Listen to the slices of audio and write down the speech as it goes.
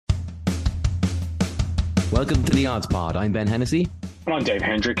Welcome to the Odds Pod. I'm Ben Hennessy. And I'm Dave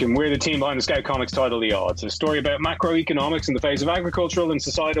Hendrick, and we're the team behind the Scout Comics title The Odds, a story about macroeconomics in the face of agricultural and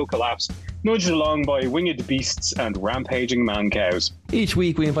societal collapse, nudged along by winged beasts and rampaging man-cows. Each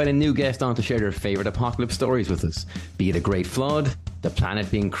week we invite a new guest on to share their favourite apocalypse stories with us, be it a great flood, the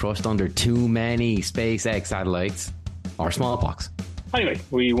planet being crushed under too many SpaceX satellites, or smallpox. Anyway,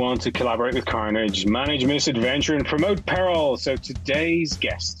 we want to collaborate with Carnage, manage misadventure, and promote peril, so today's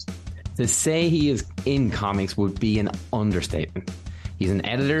guest... To say he is in comics would be an understatement. He's an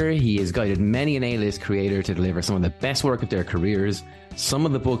editor, he has guided many an A-list creator to deliver some of the best work of their careers. Some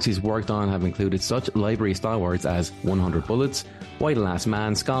of the books he's worked on have included such library stalwarts as 100 Bullets, Why the Last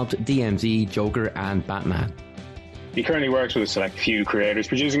Man Sculpt, DMZ, Joker and Batman. He currently works with a select few creators,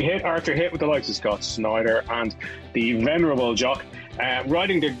 producing hit after hit with the likes of Scott Snyder and the venerable Jock,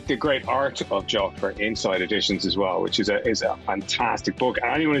 writing the great art of Jock for Inside Editions as well, which is a fantastic book.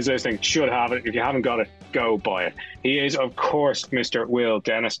 Anyone who's listening should have it. If you haven't got it, go buy it. He is, of course, Mr. Will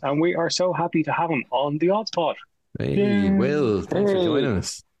Dennis, and we are so happy to have him on the Odds Pod. Hey, Yay. Will, thanks for joining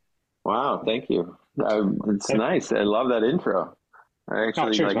us. Wow, thank you. It's nice. I love that intro. I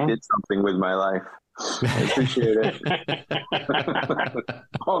actually did something with my life. I appreciate it.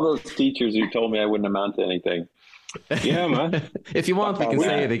 All those teachers who told me I wouldn't amount to anything. Yeah, man. If you want, we can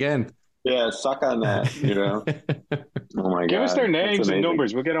say it again. Yeah, suck on that, you know. Oh my God. Give us their names and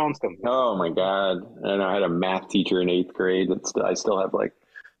numbers. We'll get on to them. Oh my God. And I had a math teacher in 8th grade that I still have like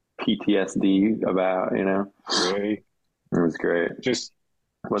PTSD about, you know. Really? It was great. Thank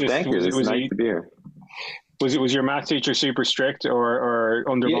you. It's nice to be here. Was your math teacher super strict or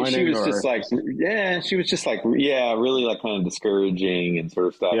undermining? Yeah, she was just like, really like kind of discouraging and sort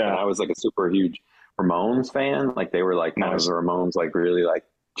of stuff. Yeah. And I was like a super huge Ramones fan. Like they were like kind of the Ramones, like really like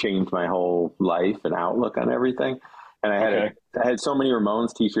changed my whole life and outlook on everything. And I had so many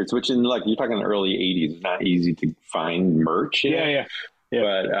Ramones t-shirts, which in like, you're talking the early 80s, it's not easy to find merch. Yeah.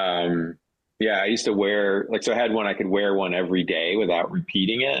 But, I used to wear, like, so I had one, I could wear one every day without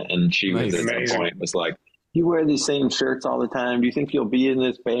repeating it. And she was at some point was like, you wear these same shirts all the time. Do you think you'll be in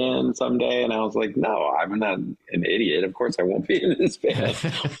this band someday? And I was like, no, I'm not an idiot. Of course I won't be in this band.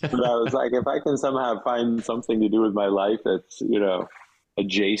 But I was like, if I can somehow find something to do with my life that's, you know,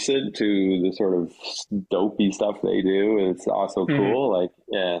 adjacent to the sort of dopey stuff they do, it's also cool. Like,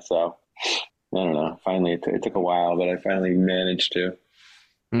 yeah, so I don't know. Finally, it took a while, but I finally managed to.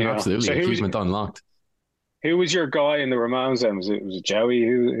 Absolutely. So achievement unlocked. Who was your guy in the Ramones then? Was it Joey?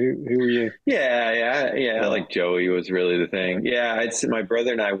 Who were you? Yeah. Like Joey was really the thing. Yeah, my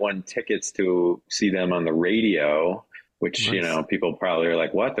brother and I won tickets to see them on the radio, which, nice. You know, people probably are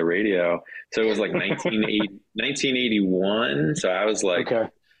like, what, the radio? So it was like 1981. So I was like, okay.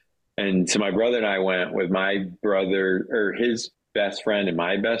 And so my brother and I went with my brother or his best friend and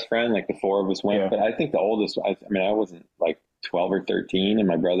my best friend, like the four of us went. Yeah. But I think the oldest, I wasn't like 12 or 13 and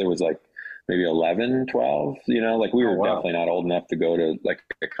my brother was like, maybe 11, 12, you know, like we were definitely not old enough to go to like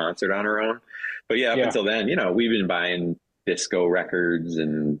a concert on our own. But up until then, you know, we've been buying disco records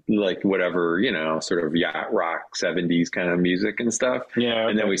and like whatever, you know, sort of yacht rock 70s kind of music and stuff. Yeah.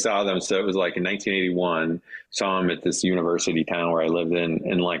 Okay. And then we saw them. So it was like in 1981, saw them at this university town where I lived in.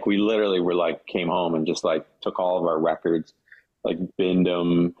 And like, we literally were like, came home and just like took all of our records, like binned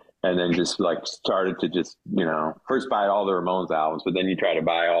them. And then just like started to just, you know, first buy all the Ramones albums, but then you try to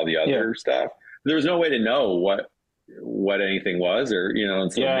buy all the other stuff. There was no way to know what anything was, or, you know,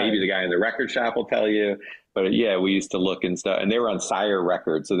 and so maybe the guy in the record shop will tell you. But we used to look and stuff, and they were on Sire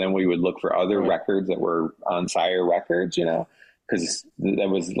Records. So then we would look for other records that were on Sire Records, you know, because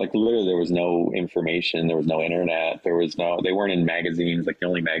that was like literally there was no information, there was no internet, they weren't in magazines. Like the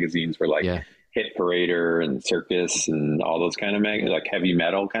only magazines were like. Yeah. Hit Parader and Circus and all those kind of like heavy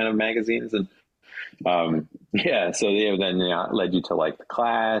metal kind of magazines. And so they then led you to like the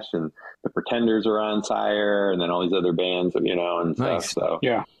Clash and the Pretenders were on Sire and then all these other bands, you know, and stuff. So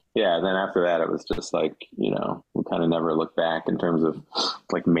and then after that it was just like, you know, we kind of never looked back in terms of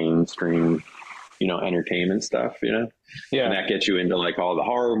like mainstream, you know, entertainment stuff, you know. And that gets you into like all the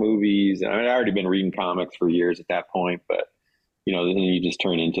horror movies. I mean, I'd already been reading comics for years at that point, but you know, then you just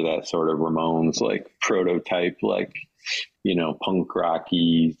turn into that sort of Ramones, like prototype, like, you know, punk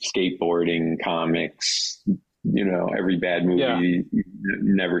rocky skateboarding comics, you know, every bad movie you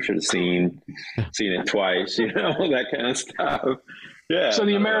never should have seen it twice, you know, that kind of stuff. Yeah. So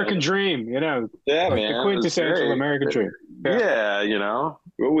the American dream, you know, man, the quintessential American dream. Yeah. You know,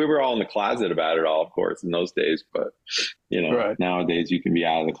 we were all in the closet about it all, of course, in those days, but you know, nowadays you can be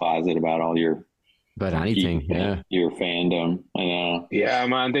out of the closet about all your about anything, your fandom. I know. Yeah,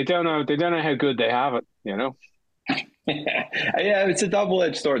 man, they don't know how good they have it, you know. Yeah, it's a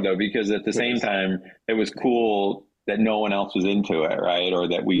double-edged sword though, because at the same time, it was cool that no one else was into it, right? Or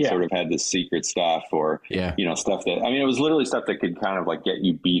that we sort of had this secret stuff, or stuff that, I mean, it was literally stuff that could kind of like get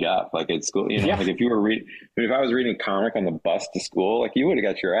you beat up, like at school. Like if you were reading, if I was reading a comic on the bus to school, like you would have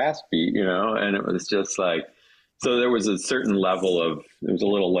got your ass beat, and it was just like. So there was a certain level of, it was a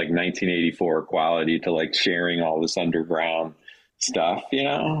little like 1984 quality to like sharing all this underground stuff,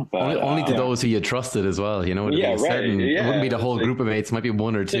 but only to those who you trusted as well, it wouldn't be the whole group of mates, it might be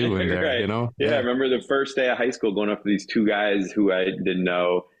one or two in there. Right. I remember the first day of high school going up to these two guys who I didn't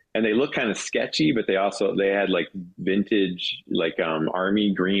know, and they looked kind of sketchy, but they had like vintage like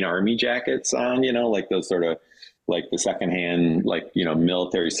green army jackets on, like those sort of like the secondhand, like,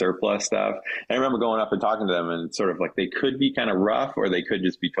 military surplus stuff. And I remember going up and talking to them, and sort of like they could be kind of rough, or they could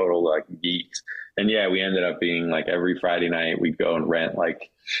just be total like geeks. And we ended up being like every Friday night we'd go and rent like,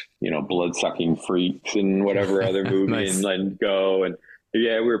 Blood-Sucking Freaks and whatever other movie nice. and go. And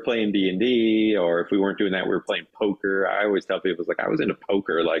we were playing D&D, or if we weren't doing that, we were playing poker. I always tell people, I was into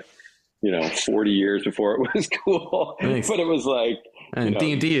poker like, 40 years before it was cool. Nice. But it was like, and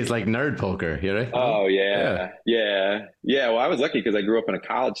D&D is like nerd poker, right? Oh yeah. Well, I was lucky because I grew up in a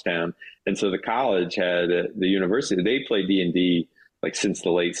college town, and so the college had the university. They played D&D like since the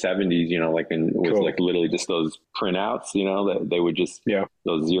late 70s. Like literally just those printouts. That they would just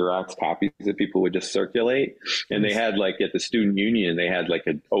those Xerox copies that people would just circulate. And they had like at the student union, they had like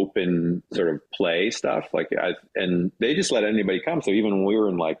an open sort of play stuff. And they just let anybody come. So even when we were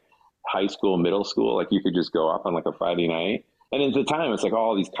in like high school, middle school, like you could just go up on like a Friday night. And at the time, it's like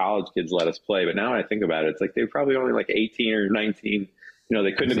all these college kids let us play. But now I think about it, it's like they were probably only like 18 or 19.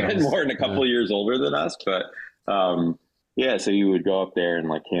 They couldn't have been more than a couple of years older than us. But so you would go up there and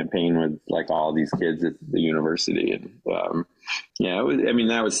like campaign with like all these kids at the university. And I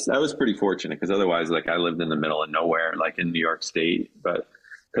was pretty fortunate, because otherwise, like I lived in the middle of nowhere, like in New York State. But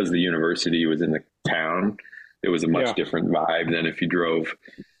because the university was in the town, it was a much different vibe than if you drove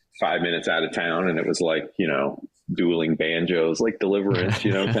 5 minutes out of town and it was like, dueling banjos, like Deliverance,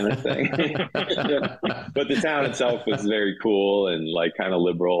 kind of thing. But the town itself was very cool and like kind of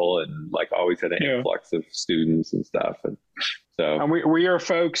liberal, and like always had an influx of students and stuff. And so, and were your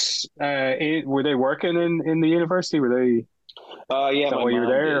folks, were they working in the university? Were they? Yeah, while you were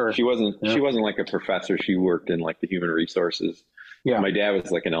there, or? She wasn't like a professor. She worked in like the human resources. Yeah, my dad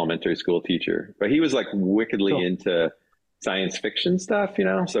was like an elementary school teacher, but he was like wickedly into science fiction stuff,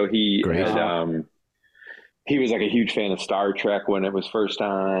 So he had, he was like a huge fan of Star Trek when it was first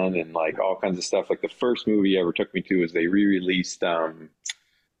on, and like all kinds of stuff. Like the first movie he ever took me to was they re-released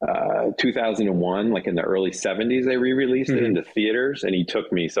 2001, like in the early 70s, they re-released it into theaters, and he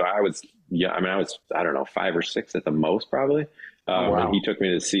took me. So I was, I don't know, 5 or 6 at the most, probably. Wow. And he took me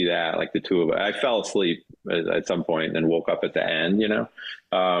to see that, like the two of us. I fell asleep at some point and woke up at the end, he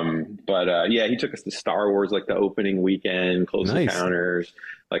took us to Star Wars, like the opening weekend, Close Encounters,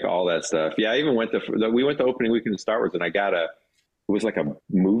 like all that stuff. Yeah, I even went we went to opening weekend of Star Wars, and I got it was like a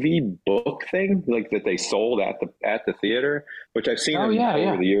movie book thing, like that they sold at the theater, which I've seen over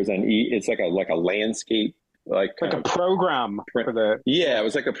the years on it's like a landscape, like a program for the. Yeah, it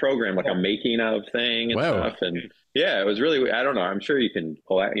was like a program, like a making of thing and stuff. And yeah, it was really, I don't know, I'm sure you can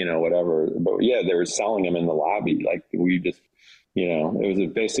pull out, whatever, but yeah, they were selling them in the lobby. Like we just, it was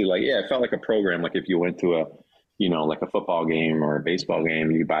basically like, it felt like a program. Like if you went to a, like a football game or a baseball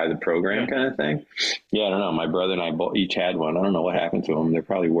game, you buy the program kind of thing. Yeah, I don't know. My brother and I each had one. I don't know what happened to them. They're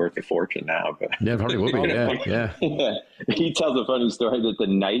probably worth a fortune now. But yeah, probably would be. Yeah. He tells a funny story that the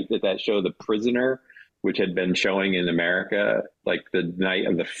night that show, The Prisoner, which had been showing in America, like the night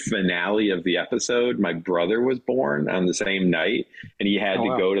of the finale of the episode, my brother was born on the same night, and he had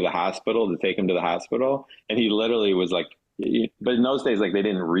to go to the hospital to take him to the hospital. And he literally was like, but in those days, like they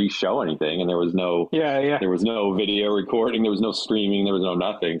didn't re-show anything, and there was no, there was no video recording, there was no streaming, there was no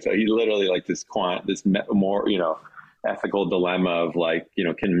nothing. So he literally like this more, ethical dilemma of like,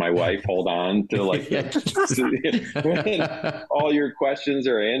 can my wife hold on to like all your questions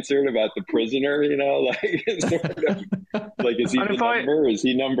are answered about the prisoner, like sort of, like is he the number? Is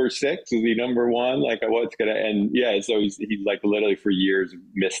he number 6? Is he number 1? Like what's gonna end? Yeah, so he like literally for years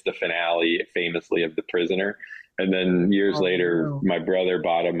missed the finale famously of The Prisoner. And then years later, my brother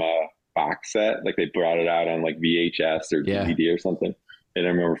bought him a box set. Like they brought it out on like VHS or DVD or something. And I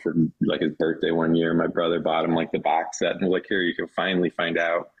remember for like his birthday one year, my brother bought him like the box set and was like, here, you can finally find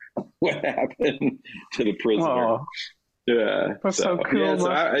out what happened to the prisoner. Oh, yeah. That's so cool.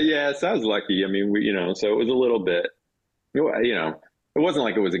 Yeah, so I was lucky. I mean, so it was a little bit, it wasn't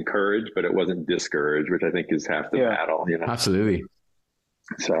like it was encouraged, but it wasn't discouraged, which I think is half the battle, Absolutely.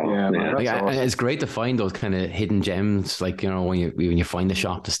 So Like, awesome. it's great to find those kind of hidden gems, like, you know, when you find a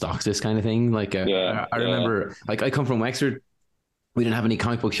shop that stocks this kind of thing. Like, I remember, like, I come from Wexford. We didn't have any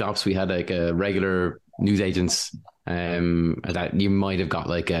comic book shops. We had like a regular newsagents. That you might have got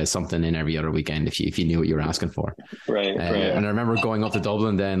like something in every other weekend if you knew what you were asking for. Right. And I remember going up to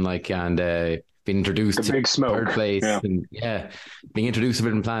Dublin then, like, and being introduced The to Big Smoke. Third Place, and being introduced to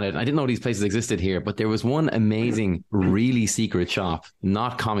Forbidden Planet. I didn't know these places existed here, but there was one amazing, really secret shop,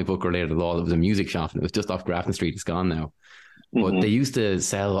 not comic book related at all. It was a music shop, and it was just off Grafton Street. It's gone now, but they used to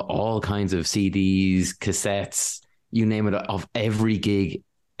sell all kinds of CDs, cassettes, you name it, of every gig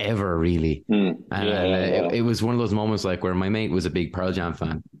ever, really. It was one of those moments like where my mate was a big Pearl Jam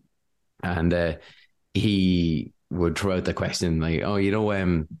fan, and he would throw out the question like, oh, you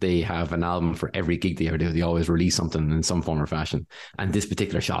know, they have an album for every gig they ever do. They always release something in some form or fashion, and this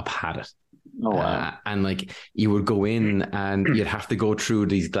particular shop had it. Oh wow! And like you would go in and you'd have to go through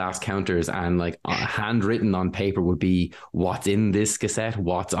these glass counters, and like handwritten on paper would be what's in this cassette,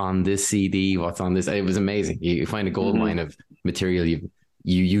 what's on this CD, what's on this. It was amazing. You find a gold mine of material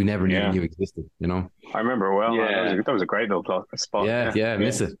you never knew existed. You know. I remember well. That was a great little spot. I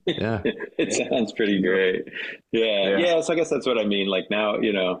miss it. Yeah, it sounds pretty great. Yeah. So I guess that's what I mean. Like now,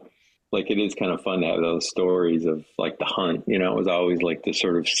 you know, like it is kind of fun to have those stories of like the hunt. You know, it was always like the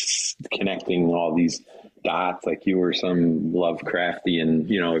sort of connecting all these dots. Like you were some Lovecraftian,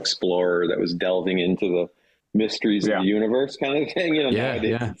 you know, explorer that was delving into the mysteries of the universe, kind of thing. You know,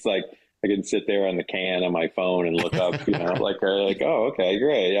 nowadays it's like I can sit there on the can on my phone and look up, you know, like, oh, okay,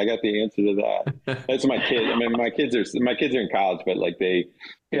 great. I got the answer to that. That's my kid. I mean, my kids are in college, but like they,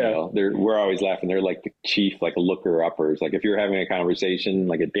 you know, we're always laughing. They're like the chief, like looker uppers. Like if you're having a conversation,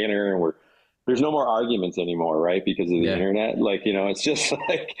 like at dinner, and there's no more arguments anymore, right? Because of the internet. Like, you know, it's just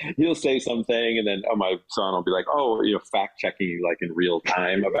like you'll say something and then my son will be like, oh, you know, fact checking you like in real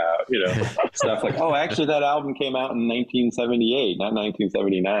time about, you know, stuff like, oh, actually that album came out in 1978, not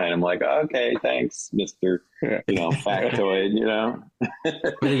 1979. I'm like, okay, thanks, Mr. You know, factoid, you know.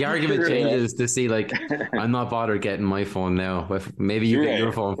 But the argument changes to see like, I'm not bothered getting my phone now. Maybe you get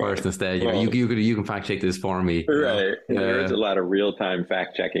your phone first instead. You can fact check this for me. Right. There's a lot of real time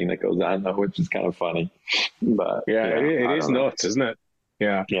fact checking that goes on though, which is kind of funny. But it is nuts, isn't it?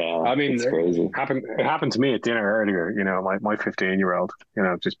 Yeah. I mean, it's crazy. It happened to me at dinner earlier. You know, my 15-year-old, you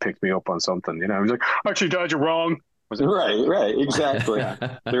know, just picked me up on something. You know, he was like, "Actually, Dad, you're wrong." Right, exactly.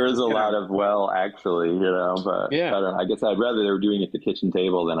 There is a lot of actually, you know, but I guess I'd rather they were doing it at the kitchen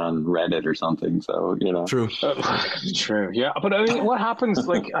table than on Reddit or something. So, you know, true. Yeah, but I mean, what happens?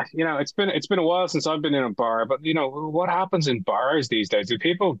 Like, you know, it's been a while since I've been in a bar, but you know, what happens in bars these days? Do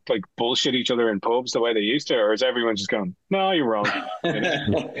people like bullshit each other in pubs the way they used to, or is everyone just going, "No, you're wrong"? You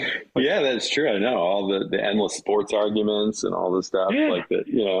know? Yeah, that's true. I know all the endless sports arguments and all the stuff like that.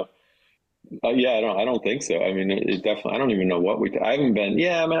 You know. I don't think so. I mean, it definitely, I don't even know what I haven't been,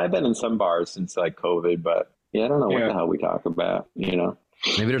 I mean, I've been in some bars since like COVID, but I don't know what the hell we talk about, you know?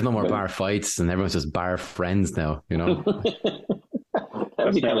 Maybe there's no more bar fights and everyone's just bar friends now, you know?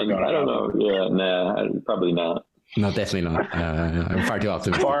 I don't know. Yeah, nah, probably not. No, definitely not. I'm far too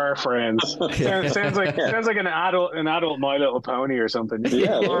optimistic. Bar friends. Sounds like an adult My Little Pony or something.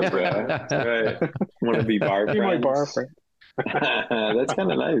 Yeah, right. Want to be bar friends? Be my bar friend. That's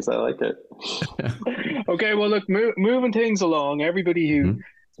kind of nice. I like it. Okay, well, look, moving things along. Everybody who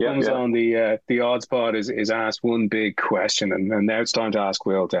comes on the Odds Pod is asked one big question, and now it's time to ask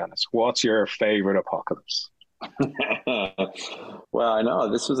Will Dennis. What's your favorite apocalypse? Well, I know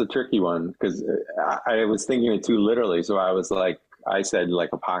this was a tricky one because I was thinking it too literally. So I was like, I said like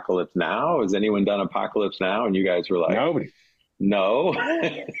Apocalypse Now. Has anyone done Apocalypse Now? And you guys were like, nobody. No.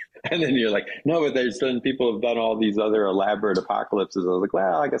 And then you're like, no, but there's done, people have done all these other elaborate apocalypses. I was like,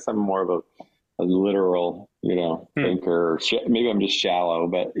 well, I guess I'm more of a literal, you know, thinker. Maybe I'm just shallow,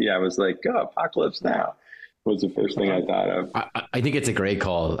 but I was like, Apocalypse Now was the first thing I thought of. I think it's a great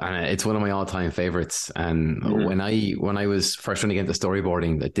call, and it's one of my all-time favorites. And when I was first trying to get into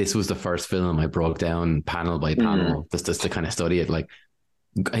storyboarding, that this was the first film I broke down panel by panel just to kind of study it. Like,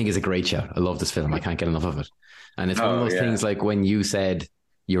 I think it's a great show. I love this film. I can't get enough of it. And it's one of those things like when you said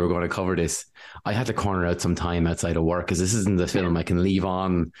you were going to cover this, I had to corner out some time outside of work because this isn't the film I can leave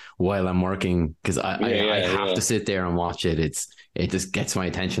on while I'm working because I have to sit there and watch it. It just gets my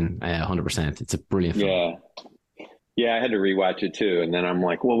attention 100%. It's a brilliant film. Yeah, I had to rewatch it too. And then I'm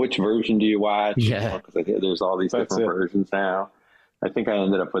like, well, which version do you watch? Yeah. Because there's all these different versions now. I think I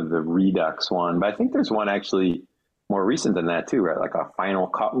ended up with the Redux one, but I think there's one actually more recent than that too, right? Like a Final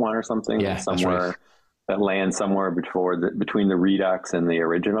Cut one or something. Yeah, somewhere. That's right. That lands somewhere between the Redux and the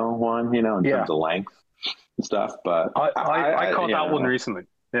original one, you know, in terms of length. stuff. But I caught that one recently.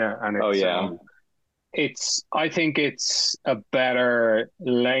 Yeah, and I think it's a better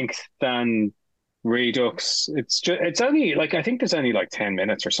length than Redux. It's only like, I think there's only like 10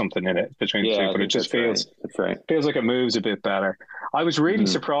 minutes or something in it between the two, but it just feels feels like it moves a bit better. I was really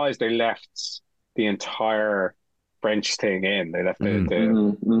surprised they left the entire French thing in. They left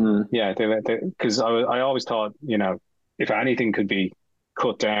because I always thought, you know, if anything could be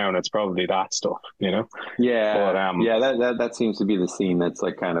cut down, it's probably that stuff, you know. That seems to be the scene that's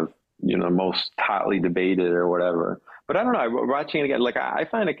like kind of, you know, most hotly debated or whatever. But I don't know, watching it again, like I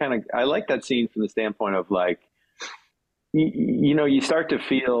find it kind of, I like that scene from the standpoint of like, you know, you start to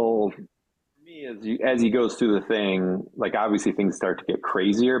feel, for me, as he goes through the thing, like obviously things start to get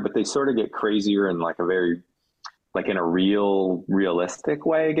crazier, but they sort of get crazier in like a very, like in a realistic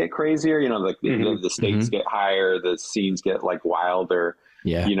way, get crazier, you know, like the stakes get higher, the scenes get like wilder,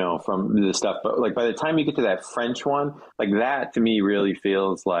 you know, from the stuff. But like by the time you get to that French one, like that to me really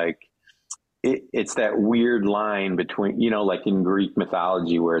feels like it's that weird line between, you know, like in Greek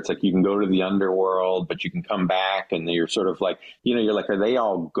mythology where it's like you can go to the underworld, but you can come back, and you're sort of like, you know, you're like, are they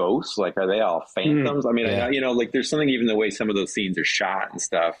all ghosts? Like, are they all phantoms? I mean, you know, like there's something, even the way some of those scenes are shot and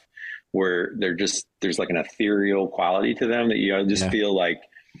stuff, where there's like an ethereal quality to them that you just feel like,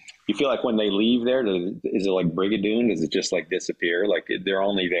 you feel like when they leave there, is it like Brigadoon? Does it just like disappear? Like they're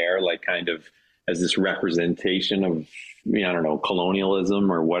only there like kind of as this representation of, you know, I don't know,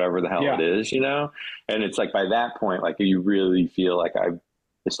 colonialism or whatever the hell it is, you know? And it's like by that point, like you really feel like I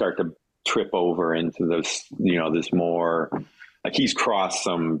start to trip over into this, you know, this more like he's crossed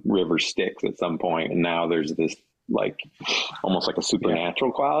some river Styx at some point, and now there's this like almost like a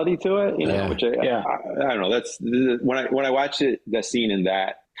supernatural quality to it, you know, which I don't know. That's when I watch it, that scene in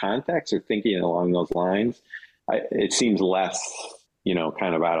that context or thinking along those lines, it seems less, you know,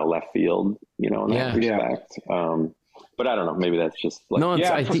 kind of out of left field, you know, in that respect. But I don't know. Maybe that's just like, no.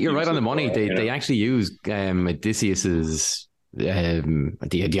 I think you're right on the money. They actually use Odysseus's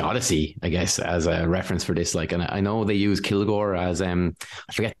the Odyssey, I guess, as a reference for this. Like, and I know they use Kilgore as I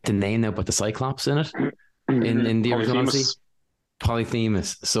forget the name now, but the Cyclops in it in the original Odyssey.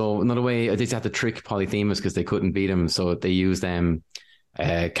 Polyphemus. So another way, they just had to trick Polyphemus because they couldn't beat him. So they used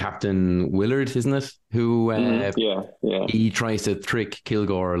Captain Willard, isn't it? Who he tries to trick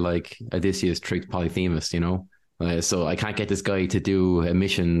Kilgore like Odysseus tricked Polyphemus, you know. So I can't get this guy to do a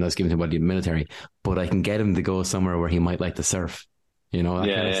mission that's given to him by the military, but I can get him to go somewhere where he might like to surf, you know, that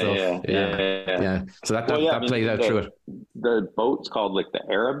kind of stuff. Yeah. So that plays out through it. The boat's called like the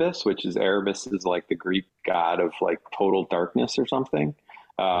Erebus, which is like the Greek god of like total darkness or something.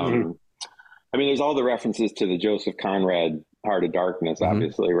 I mean, there's all the references to the Joseph Conrad Heart of Darkness,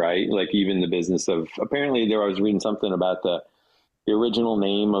 obviously, right? Like even the business of, apparently I was reading something about the original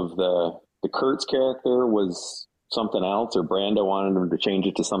name of the Kurtz character was something else, or Brando wanted him to change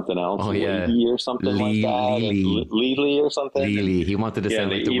it to something else. Lely or something like that. Lely or something. Lely. He wanted to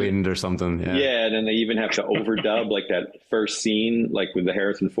sound like the wind or something. Yeah, and then they even have to overdub like that first scene, like with the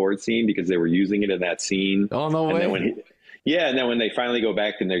Harrison Ford scene, because they were using it in that scene. Oh, no way. And then when they finally go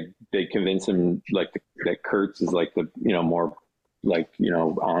back and they convince him like that Kurtz is like the, you know, more like, you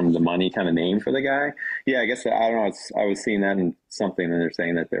know, on the money kind of name for the guy. Yeah, I guess, I don't know. I was seeing that in something, and they're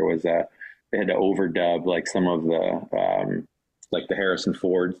saying that there was they had to overdub like some of the like the Harrison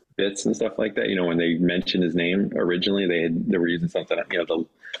Ford bits and stuff like that. You know, when they mentioned his name originally, they were using something, you know,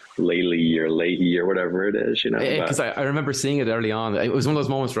 the Leahy or whatever it is, you know. Because I remember seeing it early on. It was one of those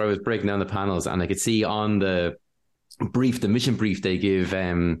moments where I was breaking down the panels, and I could see on the mission brief they give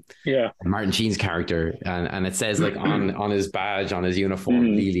Martin Sheen's character, and it says like on his badge, on his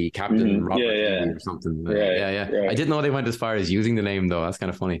uniform, Lely, Captain Robert Lely or something. Right. I didn't know they went as far as using the name though. That's kind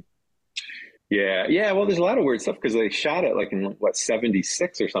of funny. Yeah. Well, there's a lot of weird stuff because they shot it like in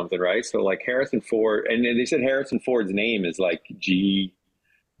 76 or something, right? So like Harrison Ford, and they said Harrison Ford's name is like G.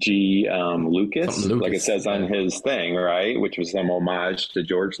 Lucas, like it says on his thing, right? Which was some homage to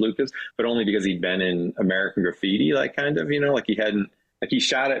George Lucas, but only because he'd been in American Graffiti, like kind of, you know, like he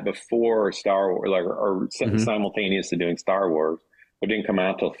shot it before Star Wars, like or simultaneous to doing Star Wars. It didn't come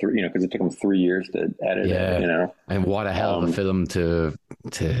out till because it took him 3 years to edit it, you know. And what a hell of a film to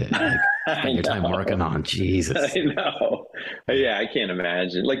like, spend your time working on. Jesus. I know. Yeah, I can't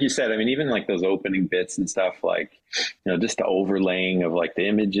imagine. Like you said, I mean, even like those opening bits and stuff, like, you know, just the overlaying of like the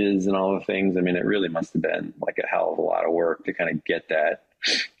images and all the things. I mean, it really must have been like a hell of a lot of work to kind of get that,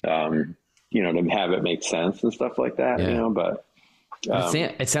 you know, to have it make sense and stuff like that, you know, but.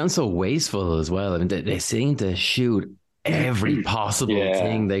 It sounds so wasteful as well. I mean, they seem to shoot every possible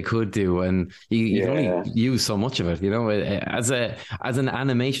thing they could do, and you can only use so much of it. As an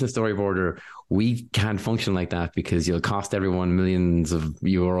animation storyboarder, we can't function like that because you'll cost everyone millions of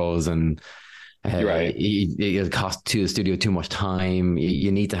euros, and it'll cost to the studio too much time.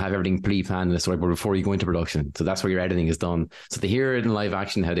 You need to have everything pre-planned in the storyboard before you go into production. So that's where your editing is done. So to hear it in live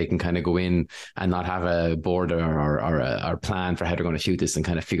action, how they can kind of go in and not have a board or a plan for how they're going to shoot this and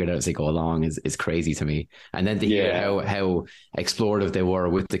kind of figure it out as they go along is crazy to me. And then to hear how explorative they were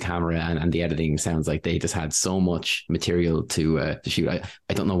with the camera and the editing, sounds like they just had so much material to shoot.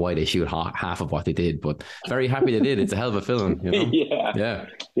 I don't know why they shoot half of what they did, but very happy they did. It's a hell of a film. Yeah.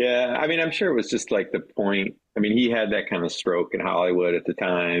 I mean, I'm sure it was just like the point. I mean, he had that kind of stroke in Hollywood at the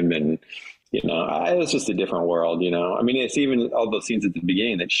time, and it was just a different world. I mean, it's even all those scenes at the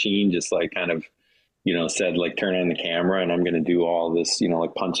beginning that Sheen just like kind of said like, turn on the camera and I'm going to do all this,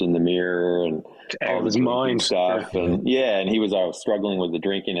 like punch in the mirror and all this mind stuff. And and he was struggling with the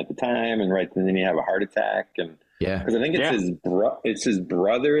drinking at the time, and then you have a heart attack, and because I think it's his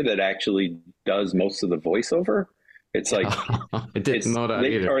brother that actually does most of the voiceover. It's like I didn't know that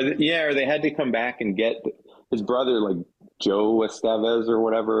either. Or they had to come back and get his brother, like Joe Estevez or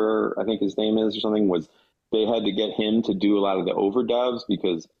whatever I think his name is or something. They had to get him to do a lot of the overdubs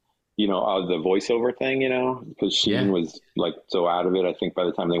because of the voiceover thing. Because Sheen was like so out of it. I think by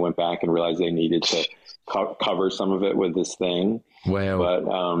the time they went back and realized they needed to cover some of it with this thing. Wow. But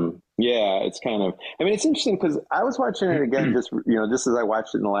it's kind of. I mean, it's interesting because I was watching it again just as I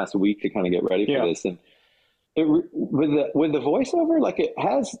watched it in the last week to kind of get ready for this. And with the voiceover, like it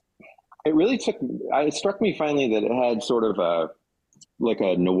struck me finally that it had sort of a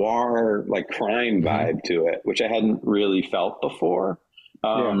noir, like crime vibe to it, which I hadn't really felt before.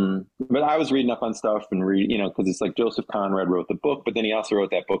 But I was reading up on stuff and because it's like Joseph Conrad wrote the book, but then he also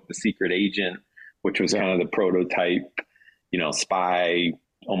wrote that book, The Secret Agent, which was kind of the prototype, spy,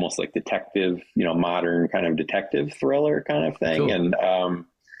 almost like detective, modern kind of detective thriller kind of thing. Cool. And,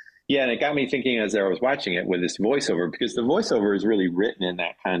 and it got me thinking as I was watching it with this voiceover, because the voiceover is really written in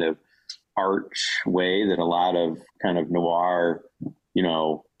that kind of arch way that a lot of kind of noir,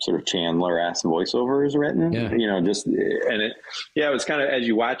 sort of Chandler-esque voiceover is written. It was kind of, as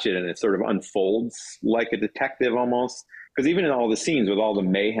you watch it and it sort of unfolds like a detective almost, because even in all the scenes with all the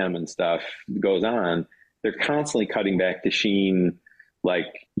mayhem and stuff goes on, they're constantly cutting back to Sheen,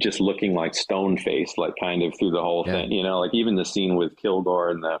 like just looking like stone-faced, like kind of through the whole thing, like even the scene with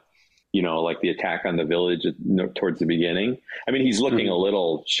Kilgore and the, like the attack on the village towards the beginning. I mean, he's looking a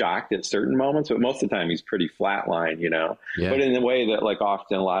little shocked at certain moments, but most of the time he's pretty flatline, but in the way that like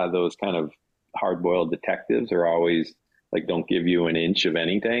often a lot of those kind of hard-boiled detectives are always like, don't give you an inch of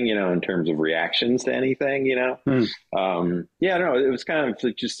anything, in terms of reactions to anything, I don't know. It was kind of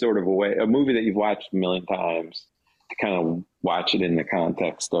like just sort of a movie that you've watched a million times, to kind of watch it in the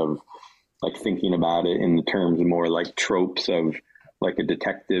context of like thinking about it in the terms of more like tropes of like a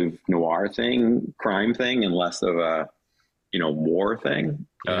detective noir thing, crime thing, and less of a, war thing.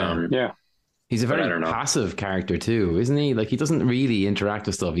 He's a very passive character too, isn't he? Like he doesn't really interact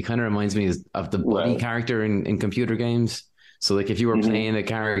with stuff. He kind of reminds me of the buddy character in computer games. So like if you were playing a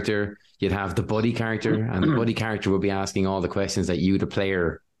character, you'd have the buddy character, and the buddy character would be asking all the questions that you, the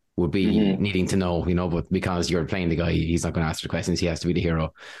player, would be needing to know, but because you're playing the guy, he's not going to answer the questions. He has to be the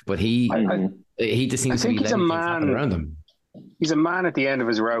hero. But he just seems to be letting things happen around him. He's a man at the end of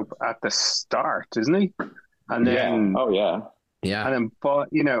his rope at the start, isn't he? And then, yeah. And then, but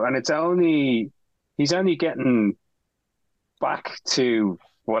and he's only getting back to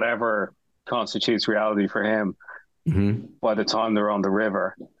whatever constitutes reality for him by the time they're on the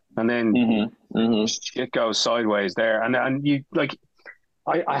river, and then shit goes sideways there. And you like,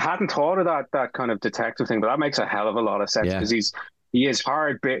 I hadn't thought of that kind of detective thing, but that makes a hell of a lot of sense because he is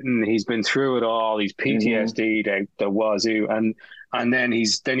hard bitten. He's been through it all. He's PTSD, the wazoo, and then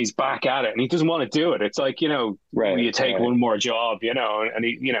he's back at it, and he doesn't want to do it. It's like will you take one more job, and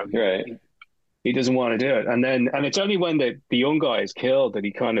he doesn't want to do it. And it's only when the young guy is killed that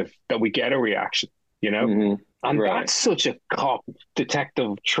we get a reaction, and that's such a cop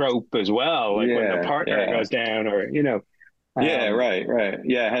detective trope as well. Like when the partner goes down, or right.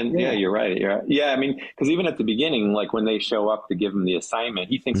 You're right. I mean, because even at the beginning, like when they show up to give him the assignment,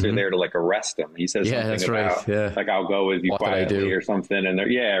 he thinks they're there to like arrest him. He says something about like, I'll go with you quietly or something. And they're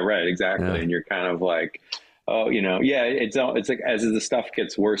exactly. Yeah. And you're kind of like, oh, it's like as the stuff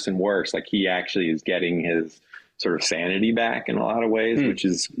gets worse and worse, like he actually is getting his sort of sanity back in a lot of ways, which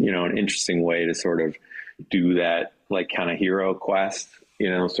is, an interesting way to sort of do that, like kind of hero quest,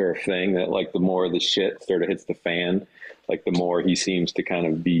 sort of thing that like the more the shit sort of hits the fan, like the more he seems to kind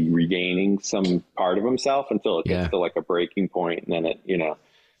of be regaining some part of himself until it gets to like a breaking point, and then it, you know,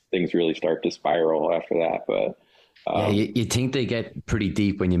 things really start to spiral after that. But you think they get pretty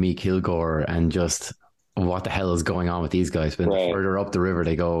deep when you meet Kilgore and just what the hell is going on with these guys. But the further up the river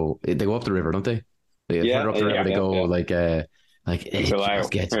they go up the river, don't they? Further up the river they go, like it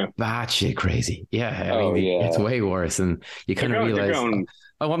just gets batshit crazy. Yeah, I mean, it's way worse, and you kind of realize,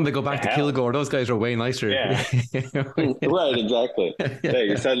 I want them to go back to Kilgore. Those guys are way nicer. Yeah. Right, exactly. Yeah,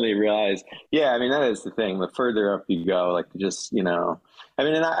 you suddenly realize, I mean, that is the thing. The further up you go, like, just, you know, I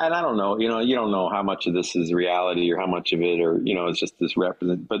mean, and I don't know, you know, you don't know how much of this is reality or how much of it, or, you know, it's just this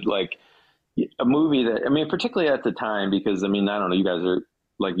but like a movie that, I mean, particularly at the time, because, I mean, I don't know, you guys are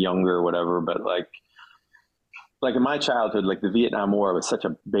like younger or whatever, but like in my childhood, like the Vietnam War was such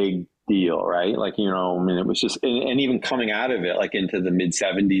a big deal, right? Like, you know, I mean, it was just, and even coming out of it, like into the mid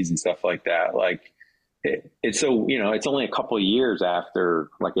 70s and stuff like that, like it's so, you know, it's only a couple of years after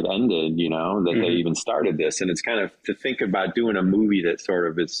like it ended, you know, that they even started this. And it's kind of to think about doing a movie that sort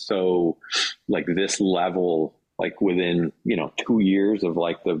of is so like this level, like within, you know, 2 years of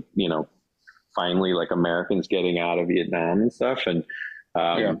like the, you know, finally like Americans getting out of Vietnam and stuff. And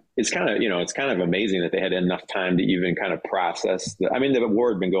it's kind of, you know, it's kind of amazing that they had enough time to even kind of process I mean, the war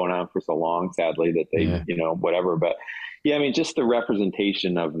had been going on for so long, sadly, that they, you know, whatever. But I mean, just the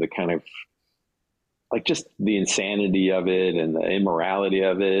representation of the kind of like just the insanity of it and the immorality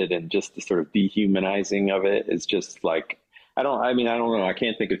of it and just the sort of dehumanizing of it is just like, I don't know. I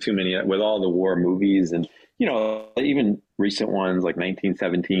can't think of too many with all the war movies and, you know, even recent ones like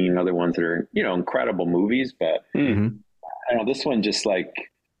 1917, other ones that are, you know, incredible movies, but I don't know, this one just like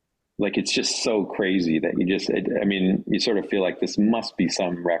it's just so crazy that I mean, you sort of feel like this must be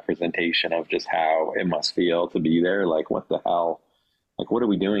some representation of just how it must feel to be there. Like, what the hell? Like, what are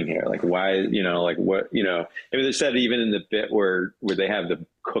we doing here? Like, why, you know, like what, you know, I mean, they said even in the bit where they have the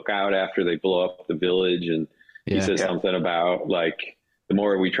cookout after they blow up the village and he says something about like, the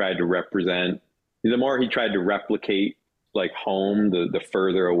more he tried to replicate like home, the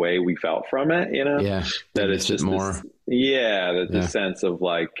further away we felt from it, you know, that it's just more, the sense of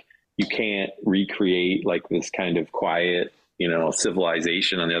like, you can't recreate like this kind of quiet, you know,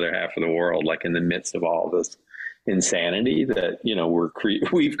 civilization on the other half of the world, like in the midst of all this insanity that, you know,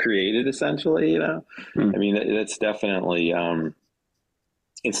 we've created essentially, you know. I mean, it's definitely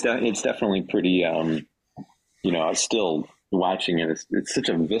it's definitely pretty you know, still watching it, it's such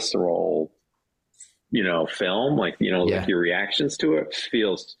a visceral, you know, film, like, you know, like your reactions to it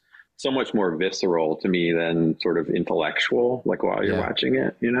feels so much more visceral to me than sort of intellectual, like while you're watching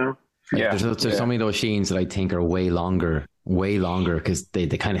it, you know. There's so many of those scenes that I think are way longer because they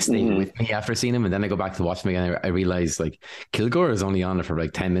kind of stay with me after seeing them, and then I go back to watch them again. I realize like Kilgore is only on it for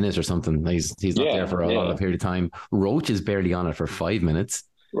like 10 minutes or something. He's not there for a long period of time. Roach is barely on it for 5 minutes.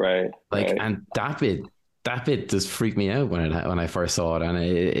 Right. Like, and that bit just freaked me out when I first saw it. And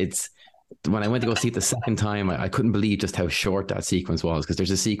it's when I went to go see it the second time, I couldn't believe just how short that sequence was, because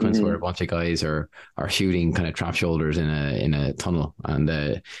there's a sequence where a bunch of guys are shooting kind of trap shoulders in a tunnel, and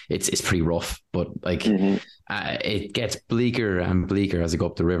it's pretty rough, but like it gets bleaker and bleaker as they go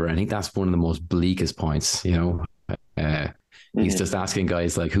up the river. I think that's one of the most bleakest points, you know. He's just asking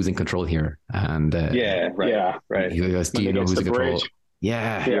guys like, who's in control here? And right. He goes, do you know who's in control?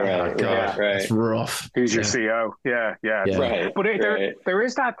 It's rough. Who's your CO? Right. But there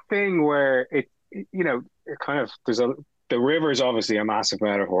is that thing where it, you know, it kind of, the river is obviously a massive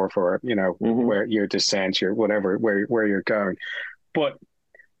metaphor for, you know, where your descent, your whatever, where you're going. But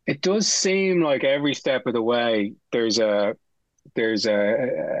it does seem like every step of the way there's a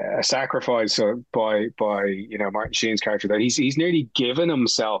sacrifice by you know, Martin Sheen's character, that he's nearly given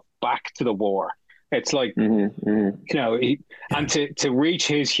himself back to the war. It's like, you know, and to reach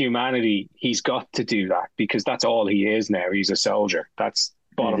his humanity, he's got to do that, because that's all he is now. He's a soldier. That's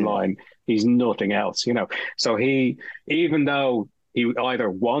bottom line. He's nothing else, you know. So even though he either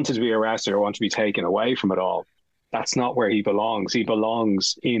wanted to be arrested or wanted to be taken away from it all, that's not where he belongs. He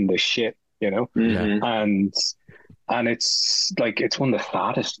belongs in the shit, you know. And it's like, it's one of the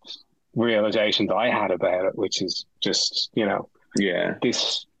saddest realizations I had about it, which is just, you know,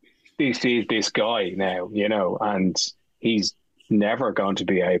 this is this guy now, you know, and he's never going to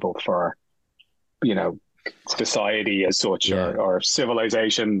be able for, you know, society as such, or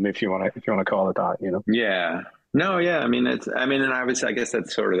civilization, if you want to call it that, you know. I mean, and obviously I guess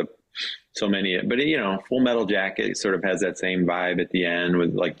that's sort of so many, but you know, Full Metal Jacket sort of has that same vibe at the end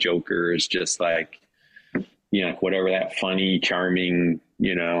with like Joker is just like, you know, whatever that funny, charming,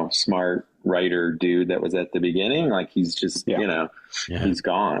 you know, smart writer dude that was at the beginning. Like he's just, he's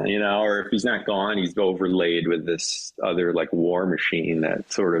gone, or if he's not gone, he's overlaid with this other like war machine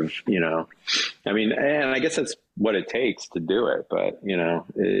that sort of, I mean, and I guess that's what it takes to do it. But,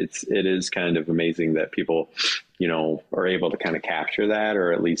 it is kind of amazing that people, are able to kind of capture that,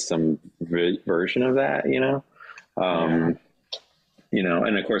 or at least some version of that,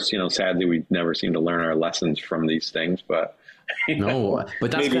 and of course, sadly, we never seem to learn our lessons from these things, but no, but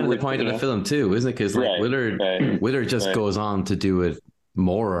that's kind of the point of the film too, isn't it? Because like Willard just goes on to do it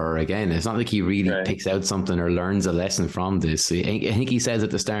more or again. It's not like he really picks out something or learns a lesson from this. I think he says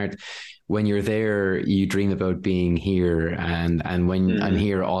at the start, when you're there, you dream about being here, and when I'm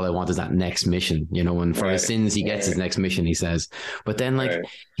here, all I want is that next mission, and for his sins, he gets his next mission, he says. But then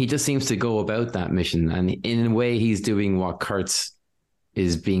he just seems to go about that mission, and in a way, he's doing what Kurtz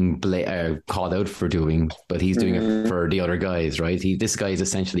is being called out for doing, but he's doing it for the other guys, right? This guy is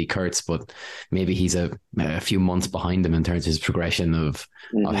essentially Kurtz, but maybe he's a few months behind him in terms of his progression of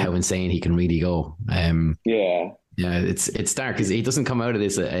how insane he can really go. Yeah, it's dark because he doesn't come out of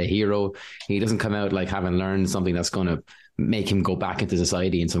this a hero. He doesn't come out like having learned something that's going to make him go back into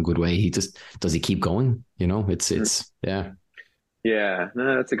society in some good way. Does he keep going? It's yeah. Yeah,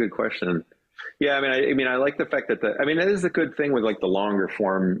 no, that's a good question. Yeah, I mean, I like the fact that it is a good thing with like the longer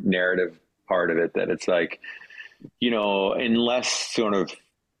form narrative part of it, that it's like, unless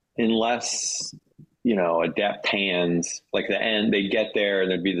adept hands, like the end, they get there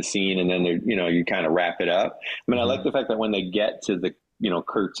and there'd be the scene and then you kind of wrap it up. I mean, I like the fact that when they get to the,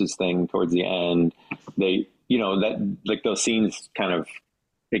 Kurtz's thing towards the end, they, that like those scenes kind of,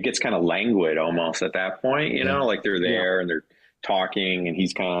 it gets kind of languid almost at that point, like they're there and they're talking and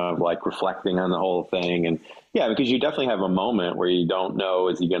he's kind of like reflecting on the whole thing. And because you definitely have a moment where you don't know,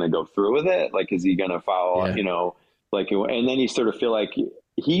 is he going to go through with it? Like, is he going to follow, and then you sort of feel like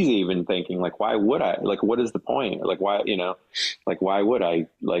he's even thinking like, why would I, like, what is the point? Like, why, why would I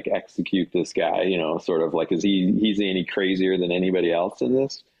like execute this guy, sort of like, he's any crazier than anybody else in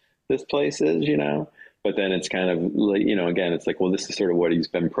this place is, But then it's kind of like, again, it's like, well, this is sort of what he's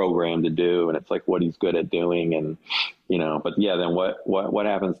been programmed to do. And it's like what he's good at doing. And, but then what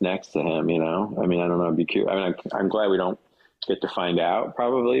happens next to him, I mean, I don't know. I'd be curious. I mean, I'm glad we don't get to find out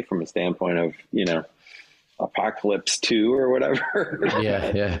probably from a standpoint of, Apocalypse 2 or whatever.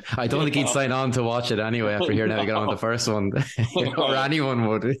 Yeah. I don't think he'd sign on to watch it anyway after hearing how he got on with the first one. Or anyone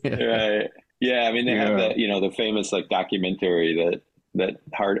would. Right. Yeah. I mean, they have that, the famous like documentary that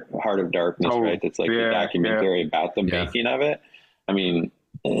Heart of Darkness, right? That's like a documentary about the making of it. I mean,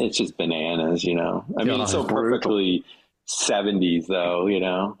 it's just bananas, I mean, it's so perfectly 70s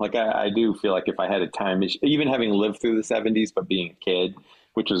though, like I do feel like if I had a time machine, even having lived through the 70s, but being a kid,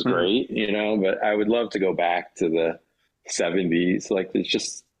 which was great, but I would love to go back to the 70s. Like there's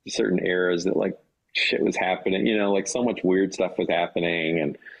just certain eras that like shit was happening, like so much weird stuff was happening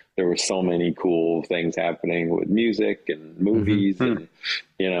and there were so many cool things happening with music and movies and,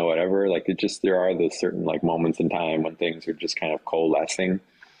 whatever. Like there are those certain like moments in time when things are just kind of coalescing,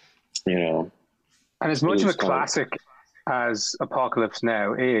 And as much of a classic as Apocalypse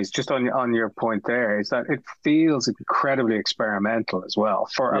Now is, just on your point there, is that it feels incredibly experimental as well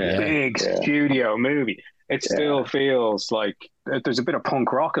for a big studio movie. It still feels like there's a bit of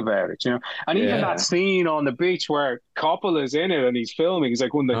punk rock about it, And even that scene on the beach where Coppola's in it and he's filming, he's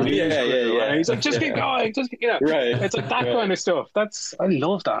like one of the and he's like, just keep going, right. It's like that kind of stuff. I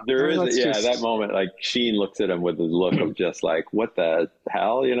love that. There is, that moment, like Sheen looks at him with a look of just like, what the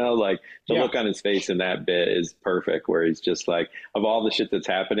hell, like the look on his face in that bit is perfect, where he's just like, of all the shit that's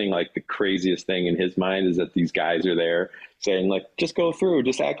happening, like the craziest thing in his mind is that these guys are there saying like, just go through,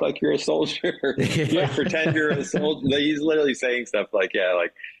 just act like you're a soldier, like, pretend you're a soldier. He's literally saying stuff like, the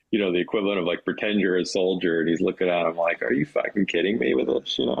equivalent of like, pretend you're a soldier. And he's looking at him like, are you fucking kidding me with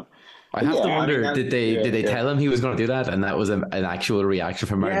this? I have to wonder, did they tell him he was going to do that? And that was an actual reaction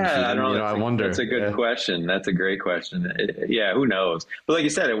from Martin Sheen? I don't know. I wonder. That's a good question. That's a great question. Who knows? But like you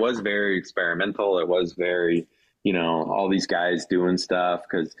said, it was very experimental. It was very, all these guys doing stuff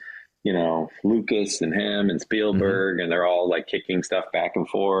because, Lucas and him and Spielberg, and they're all like kicking stuff back and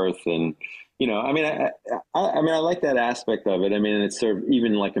forth. And, I mean, I like that aspect of it. I mean, it's sort of,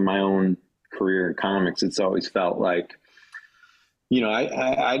 even like in my own career in comics, it's always felt like,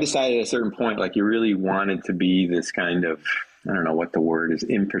 I decided at a certain point, like you really wanted to be this kind of, I don't know what the word is.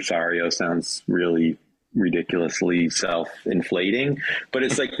 Impresario sounds really ridiculously self-inflating, but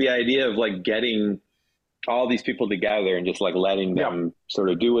it's like the idea of like getting all these people together and just like letting them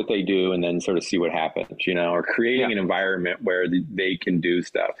sort of do what they do and then sort of see what happens, or creating an environment where they can do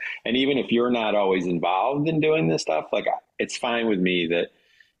stuff. And even if you're not always involved in doing this stuff, like it's fine with me that,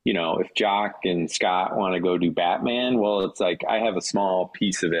 you know, if Jock and Scott want to go do Batman, well, it's like I have a small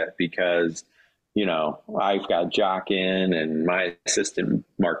piece of it because, you know, I've got Jock in and my assistant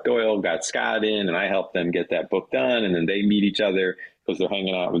Mark Doyle got Scott in, and I helped them get that book done. And then they meet each other because they're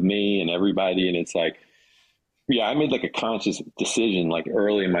hanging out with me and everybody. And it's like, yeah, I made like a conscious decision like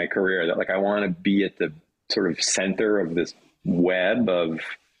early in my career that like I want to be at the sort of center of this web of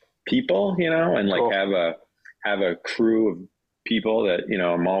people, you know, and like have a crew of people that, you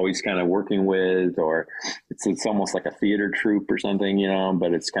know, I'm always kind of working with, or it's almost like a theater troupe or something, you know,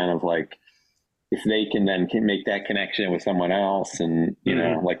 but it's kind of like, if they can make that connection with someone else, and, you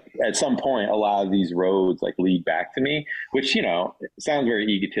know, like at some point, a lot of these roads like lead back to me, which, you know, sounds very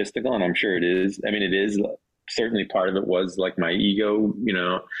egotistical, and I'm sure it is. I mean, it is certainly part of it was like my ego, you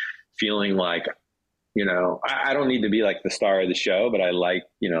know, feeling like, you know, I don't need to be like the star of the show, but I like,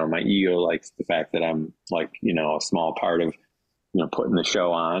 you know, my ego likes the fact that I'm like, you know, a small part of, you know, putting the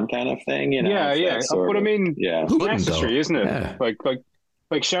show on kind of thing, you know? Yeah. But I mean, it's necessary, isn't it? Yeah.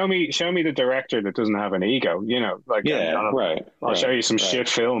 Like show me the director that doesn't have an ego, you know, like, I'll show you some shit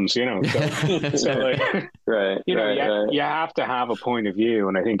films, you know, so like, you know, you have to have a point of view.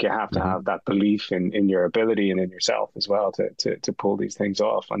 And I think you have to have that belief in your ability and in yourself as well to pull these things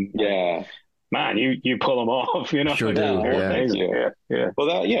off. And man, you pull them off, you know. Sure do. Thank you. Yeah.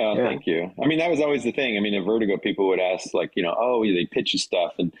 Well, thank you. I mean, that was always the thing. I mean, at Vertigo, people would ask like, you know, oh, they pitch you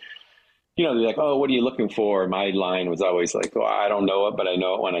stuff, and, you know, they're like, oh, what are you looking for? My line was always like, well, I don't know it, but I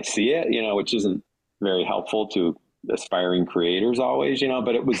know it when I see it, you know, which isn't very helpful to aspiring creators always, you know,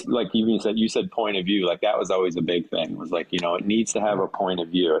 but it was like, you said point of view, like that was always a big thing. It was like, you know, it needs to have a point of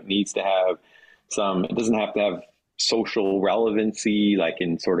view. It needs to have it doesn't have to have social relevancy, like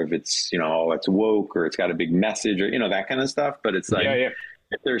in sort of it's, you know, it's woke or it's got a big message or, you know, that kind of stuff. But it's like,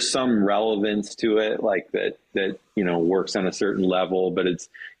 if there's some relevance to it, like that, you know, works on a certain level, but it's,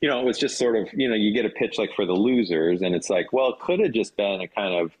 you know, it was just sort of, you know, you get a pitch like for The Losers, and it's like, well, it could have just been a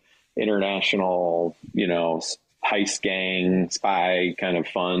kind of international, you know, heist gang, spy kind of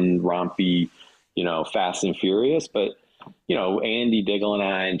fun, rompy, you know, Fast and Furious. But, you know, Andy Diggle and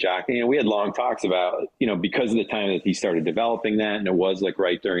I and Jock, you know, we had long talks about, you know, because of the time that he started developing that, and it was like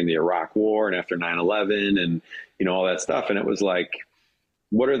right during the Iraq War and after 9/11 and, you know, all that stuff. And it was like,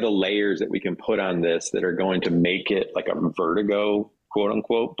 what are the layers that we can put on this that are going to make it like a Vertigo quote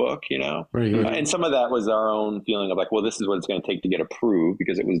unquote book, you know? Right. And some of that was our own feeling of like, well, this is what it's going to take to get approved,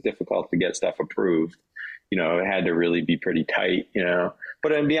 because it was difficult to get stuff approved. You know, it had to really be pretty tight, you know,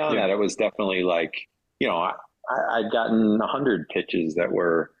 but then beyond that, it was definitely like, you know, I'd gotten 100 pitches that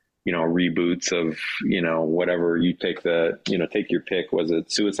were, you know, reboots of, you know, whatever you take your pick. Was it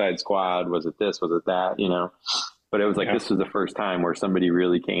Suicide Squad? Was it this? Was it that? You know? But it was like, this was the first time where somebody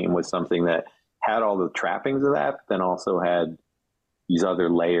really came with something that had all the trappings of that, but then also had these other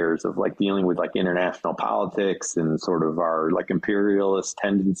layers of like dealing with like international politics and sort of our like imperialist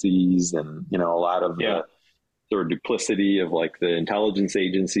tendencies, and, you know, a lot of the sort of duplicity of like the intelligence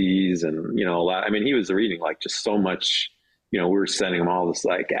agencies, and, you know, a lot. I mean, he was reading like just so much, you know, we were sending him all this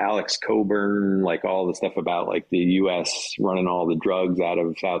like Alex Coburn, like all the stuff about like the U.S. running all the drugs out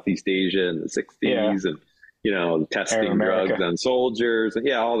of Southeast Asia in the 60s and, you know, testing drugs on soldiers and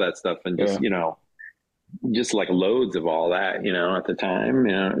all that stuff. And just, you know, just like loads of all that, you know, at the time,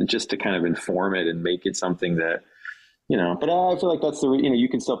 you know, just to kind of inform it and make it something that, you know, but I feel like that's you know, you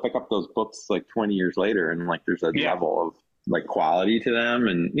can still pick up those books like 20 years later and like there's a level of like quality to them,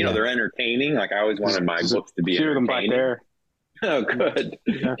 and, you know, they're entertaining. Like I always wanted my books to be entertaining. Them back there. Oh, good.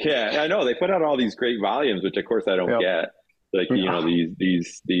 Yeah, I know they put out all these great volumes, which of course I don't get. Like, you know,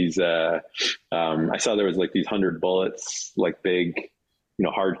 these I saw there was like these 100 Bullets, like big, you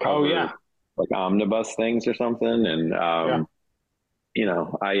know, hardcover, like omnibus things or something. And, you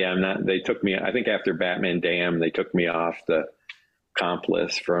know, they took me, I think after Batman Damned, they took me off the comp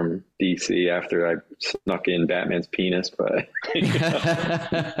list from DC after I snuck in Batman's penis, but you know,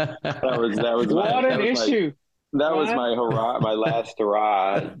 that was what an issue. That was my hurrah, my last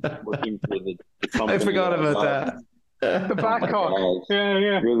hurrah working for the company. I forgot about that. The back cock.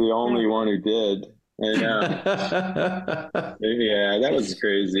 You're the only one who did. I know. Yeah, that was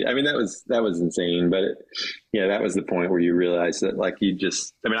crazy. I mean, that was insane. But that was the point where you realized that, like, you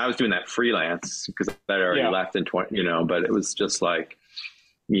just. I mean, I was doing that freelance because I'd already left in 20. You know, but it was just like,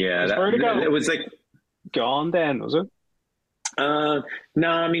 it was like gone. Then was it? No,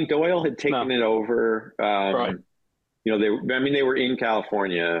 I mean Doyle had taken it over. Right. You know, they were in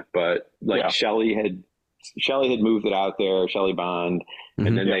California, but like Shelley had moved it out there, Shelley Bond,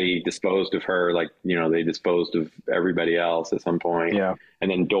 and then they disposed of her, like, you know, they disposed of everybody else at some point. Yeah.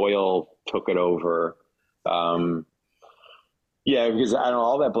 And then Doyle took it over. Yeah, because I don't know,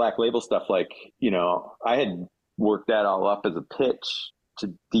 all that Black Label stuff, like, I had worked that all up as a pitch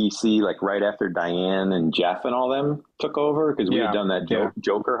to DC, like right after Diane and Jeff and all them took over, because we had done that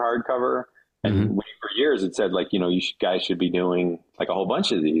Joker hardcover. And for years it said, like, guys should be doing like a whole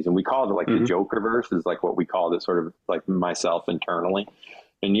bunch of these. And we called it like the Jokerverse is like what we called it, sort of like myself internally.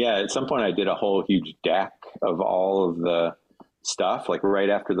 And at some point I did a whole huge deck of all of the stuff, like right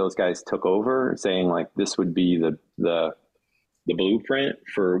after those guys took over, saying like this would be the blueprint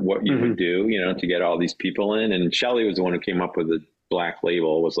for what you would do, to get all these people in. And Shelley was the one who came up with the Black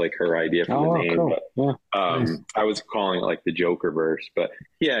Label, was like her idea for the name. Cool. But nice. I was calling it like the Jokerverse. But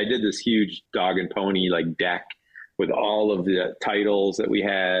I did this huge dog and pony like deck with all of the titles that we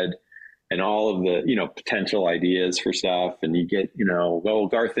had and all of the, potential ideas for stuff. And you get,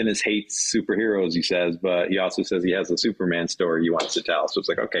 Garth Ennis hates superheroes, he says, but he also says he has a Superman story he wants to tell. So it's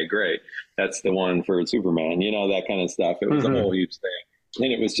like, okay, great. That's the one for Superman, that kind of stuff. It was a whole huge thing.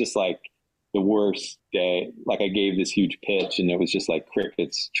 And it was just like the worst day. Like I gave this huge pitch and it was just like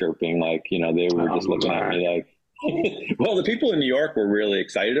crickets chirping. Like, they were just looking at me like, well, the people in New York were really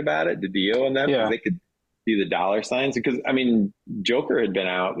excited about it, the Dio and them, because they could see the dollar signs. Because, Joker had been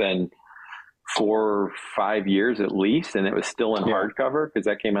out then 4 or 5 years at least, and it was still in hardcover, because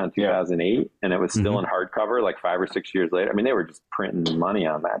that came out in 2008, and it was still in hardcover like 5 or 6 years later. I mean, they were just printing money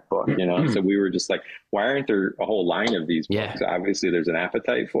on that book, so we were just like, why aren't there a whole line of these books? Obviously there's an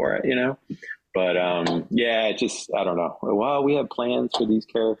appetite for it, but it just, I don't know. Well, we have plans for these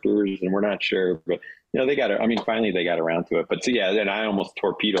characters and we're not sure, but finally they got around to it. But then I almost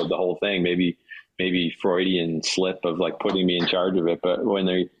torpedoed the whole thing, maybe Freudian slip of like putting me in charge of it, but when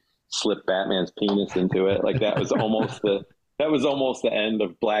they slip Batman's penis into it, like that was almost the end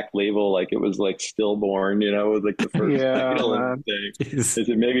of Black Label. Like it was like stillborn, with like the first title and thing. I said,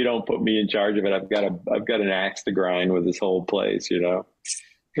 maybe don't put me in charge of it. I've got an axe to grind with this whole place, Yeah.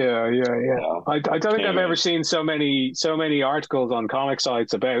 I don't think I've ever seen so many articles on comic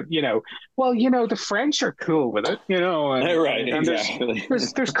sites about, the French are cool with it, and, right, and exactly.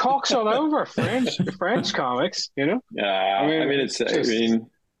 There's cocks all over French comics,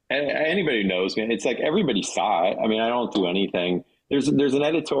 Anybody knows me. It's like everybody saw it. I mean, I don't do anything. There's an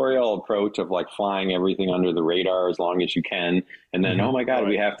editorial approach of like flying everything under the radar as long as you can. And then, oh my God,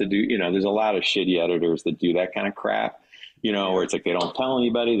 we have to do, there's a lot of shitty editors that do that kind of crap, where it's like, they don't tell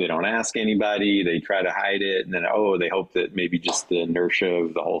anybody, they don't ask anybody, they try to hide it. And then, they hope that maybe just the inertia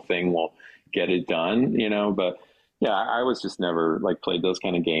of the whole thing will get it done, but I was just never like played those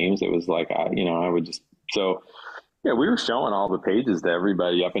kind of games. It was like, I would just, we were showing all the pages to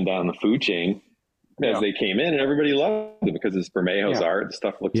everybody up and down the food chain as they came in, and everybody loved it because it's Bermejo's art. The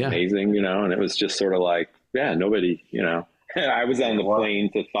stuff looks amazing, and it was just sort of like, nobody, I was on the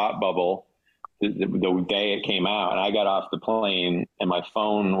plane to Thought Bubble the day it came out, and I got off the plane and my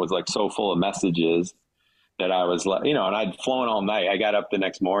phone was like so full of messages that I was like, and I'd flown all night. I got up the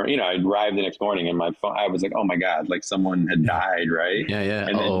next morning, I arrived the next morning and my phone, I was like, oh my God, like someone had died. Right. Yeah.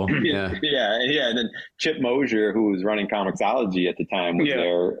 And then, And then Chip Mosier, who was running Comixology at the time, was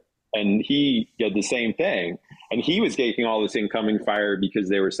there, and he did the same thing. And he was taking all this incoming fire because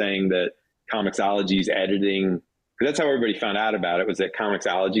they were saying that Comixology's editing, because that's how everybody found out about it, was that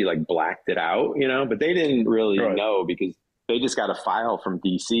Comixology like blacked it out, but they didn't really know, because they just got a file from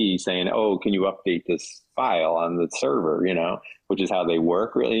DC saying, oh, can you update this file on the server, which is how they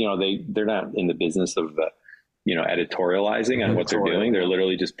work. Really, they're not in the business of the, editorializing on what they're doing. They're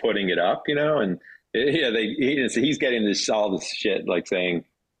literally just putting it up, and he's getting all this shit like saying,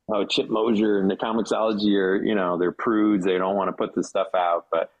 oh, Chip Mosier and the Comixology are, they're prudes. They don't want to put this stuff out.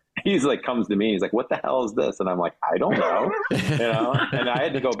 But he's like, comes to me, he's like, what the hell is this? And I'm like, I don't know, and I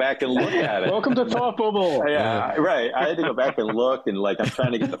had to go back and look at it. Welcome to Thought Bubble. Yeah, right. I had to go back and look, and like, I'm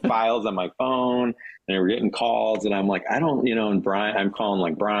trying to get the files on my phone, and we're getting calls, and I'm like, I don't, and I'm calling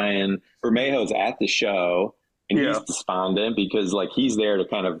like Brian Bermejo's at the show, and he's despondent because like he's there to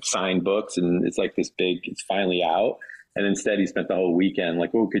kind of sign books, and it's like this big, it's finally out. And instead he spent the whole weekend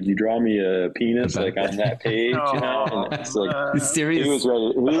like, oh, could you draw me a penis like on that page? And it's like, he was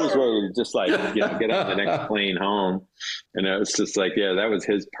ready to just like, get on the next plane home. And it was just like, that was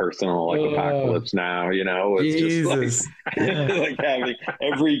his personal like apocalypse now, it's just like, like having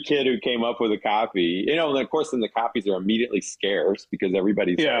every kid who came up with a copy, and of course then the copies are immediately scarce because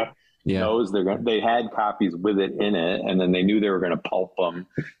everybody's knows they had copies with it in it, and then they knew they were going to pulp them.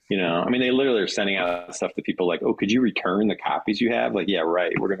 They literally are sending out stuff to people like, oh, could you return the copies you have? Like, yeah,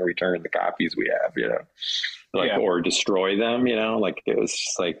 right, we're going to return the copies we have, or destroy them. Like it was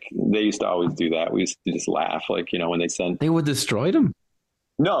just like they used to always do that. We used to just laugh, like when they would destroy them.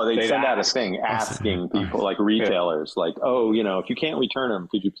 No, they'd send out a thing asking people, like retailers, like, oh, you know, if you can't return them,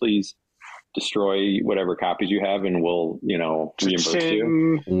 could you please destroy whatever copies you have and we'll, you know, reimburse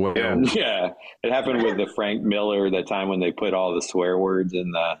you. Yeah. It happened with the Frank Miller, that time when they put all the swear words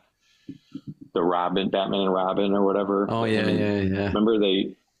in the Robin, Batman and Robin or whatever. Oh yeah. Remember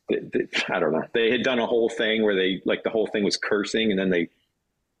they I don't know. They had done a whole thing where they, like, the whole thing was cursing, and then they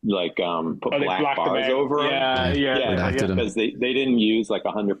like put black bars over them. Yeah. Because they didn't use like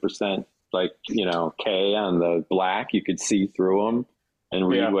 100% like, you know, K on the black. You could see through them and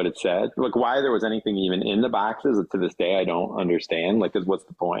read what it said. Like, why there was anything even in the boxes to this day, I don't understand. Like, 'cause what's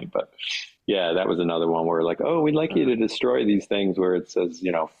the point? But yeah, that was another one where like, oh, we'd like you to destroy these things where it says,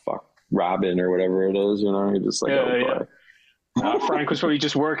 you know, fuck Robin or whatever it is. You know, you're just like, Frank was probably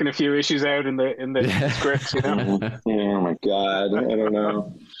just working a few issues out in the script. You know? Oh my God, I don't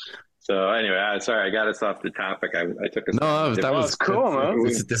know. So anyway, sorry, I got us off the topic. I took us. No, that was cool, man.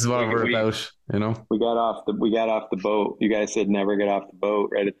 This is what we're about, you know. We got off the boat. You guys said never get off the boat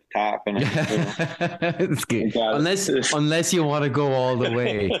right at the top, and it's good. Unless you want to go all the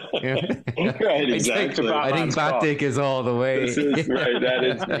way. Right, exactly. I think Batik is all the way. This is right. That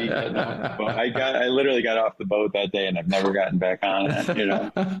is me. I literally got off the boat that day, and I've never gotten back on it. You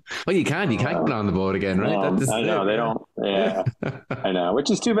know. Well, you can't get on the boat again, right? I know they don't. Yeah, I know, which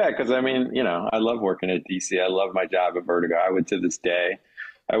is too bad because I mean, you know, I love working at DC. I love my job at Vertigo. I would, to this day,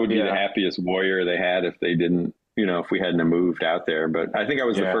 I would be the happiest warrior they had if they didn't, you know, if we hadn't moved out there. But I think I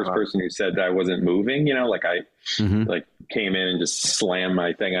was the first person who said that I wasn't moving, you know, like I like came in and just slammed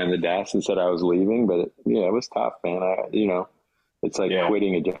my thing on the desk and said I was leaving. But it was tough, man. You know, it's like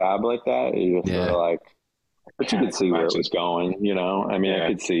quitting a job like that. You just sort of like, but you could see where it was going, you know. I mean, I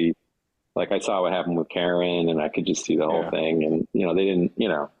could see, like I saw what happened with Karen, and I could just see the whole thing. And, you know, they didn't, you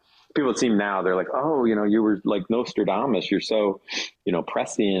know, people seem now, they're like, oh, you know, you were like Nostradamus. You're so, you know,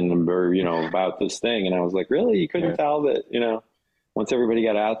 prescient or, you know, about this thing. And I was like, really? You couldn't tell that, you know, once everybody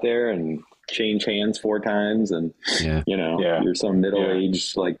got out there and changed hands 4 times and, you know, you're some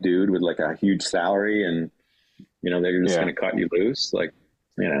middle-aged like dude with like a huge salary and, you know, they're just going to cut you loose. Like,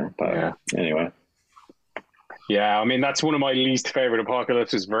 you know, but anyway. Yeah, I mean, that's one of my least favorite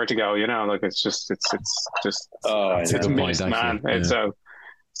apocalypses, Vertigo, you know, like it's missed, man. It's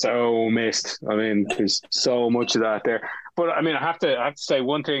so missed. I mean, there's so much of that there. But I mean, I have to say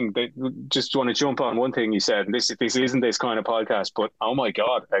one thing. That just want to jump on one thing you said. This isn't this kind of podcast, but oh my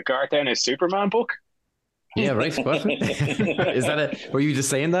God, a Garth Ennis Superman book. Yeah, right. What? Is that were you just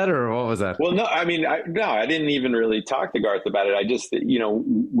saying that, or what was that? Well, no, I mean, I didn't even really talk to Garth about it. I just, you know,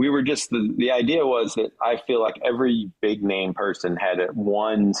 we were just, the idea was that I feel like every big name person had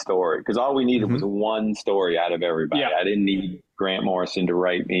one story, because all we needed was one story out of everybody. Yeah. I didn't need Grant Morrison to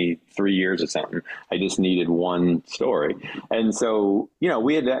write me 3 years or something. I just needed one story. And so, you know,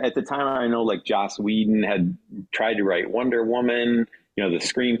 we had, at the time, I know like Joss Whedon had tried to write Wonder Woman, you know, the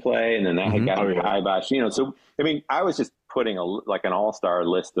screenplay, and then that had gotten kibosh, you know. So, I mean, I was just putting an all-star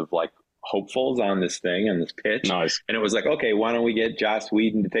list of like hopefuls on this thing, and this pitch. Nice. And it was like, okay, why don't we get Joss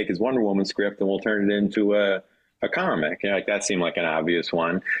Whedon to take his Wonder Woman script and we'll turn it into a comic? You know, like that seemed like an obvious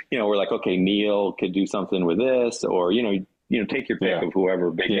one. You know, we're like, okay, Neil could do something with this, or, you know, take your pick of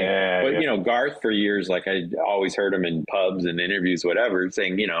whoever big name. But, you know, Garth for years, like I always heard him in pubs and interviews, whatever,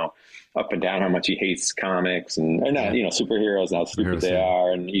 saying, you know, up and down how much he hates comics and not, you know, superheroes and how stupid they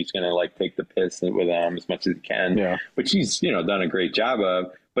are. And he's going to like take the piss with them as much as he can, which he's, you know, done a great job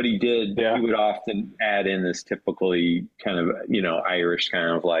of. But he did, he would often add in this typically kind of, you know, Irish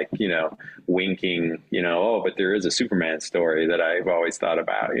kind of like, you know, winking, you know, oh, but there is a Superman story that I've always thought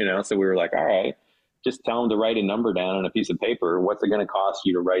about, you know. So we were like, all right, just tell him to write a number down on a piece of paper. What's it going to cost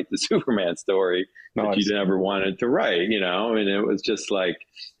you to write the Superman story that you never wanted to write, you know? And it was just like,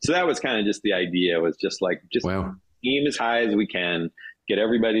 so that was kind of just the idea, was just like, aim as high as we can, get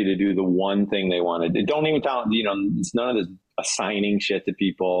everybody to do the one thing they wanted. Don't even tell, you know, it's none of this assigning shit to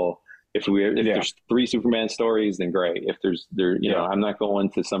people. If there's 3 Superman stories, then great. If you know, I'm not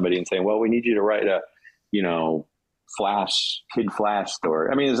going to somebody and saying, well, we need you to write a, you know, Kid Flash story.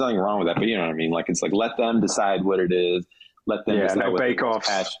 I mean, there's nothing wrong with that, but you know what I mean? Like, it's like, let them decide what it is. Let them decide what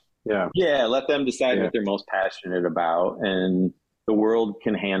bake-offs. Let them decide what they're most passionate about. And the world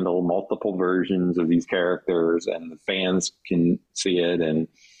can handle multiple versions of these characters, and the fans can see it. And,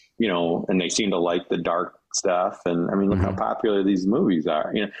 you know, and they seem to like the dark stuff. And I mean, look how popular these movies are.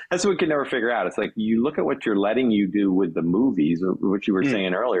 You know, that's what we can never figure out. It's like, you look at what you're letting you do with the movies, what you were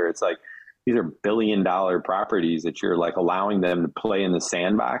saying earlier. It's like, these are billion-dollar properties that you're like allowing them to play in the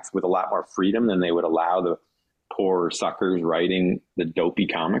sandbox with a lot more freedom than they would allow the poor suckers writing the dopey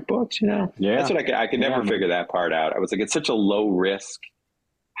comic books, you know? Yeah. That's what I could never figure that part out. I was like, it's such a low risk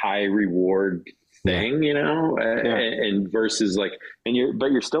high reward thing, you know, and versus like,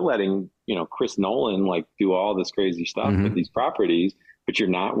 but you're still letting, you know, Chris Nolan like do all this crazy stuff with these properties, but you're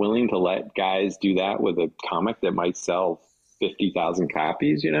not willing to let guys do that with a comic that might sell 50,000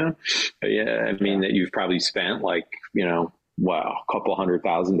 copies, you know? Yeah. I mean, that you've probably spent like, you know, wow, a couple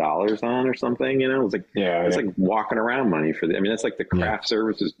 $100,000 on or something, you know? It's like, it's like walking around money for I mean, that's like the craft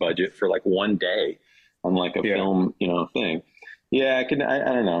services budget for like one day on like a film, you know, thing. Yeah. I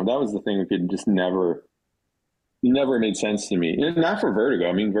don't know. That was the thing that could just never made sense to me. Not for Vertigo.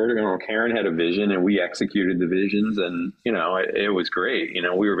 I mean, Vertigo, Karen had a vision and we executed the visions, and, you know, it was great. You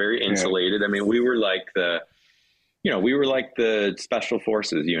know, we were very insulated. I mean, we were like the special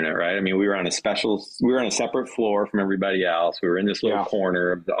forces unit, right? I mean, we were on a separate floor from everybody else. We were in this little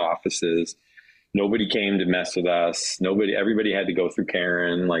corner of the offices. Nobody came to mess with us. Everybody had to go through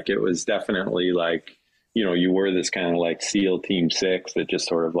Karen. Like, it was definitely like, you know, you were this kind of like SEAL Team 6 that just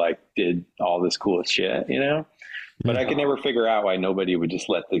sort of like did all this cool shit, you know? But I could never figure out why nobody would just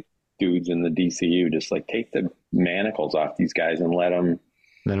let the dudes in the DCU just like take the manacles off these guys and let them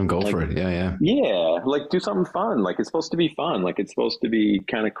go like, for it. Yeah. Like do something fun. Like it's supposed to be fun. Like it's supposed to be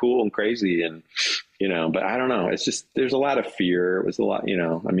kind of cool and crazy. And, you know, but I don't know. It's just, there's a lot of fear. It was a lot, you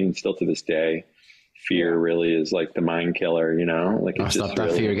know, I mean, still to this day, fear really is like the mind killer, you know, like it's stop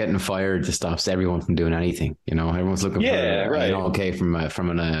that fear getting fired just stops everyone from doing anything. You know, everyone's looking for, you know, okay, from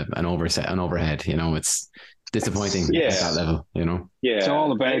an overhead, you know, it's disappointing at that level, you know? Yeah. It's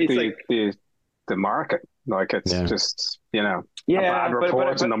all about the market. Like it's just, you know, bad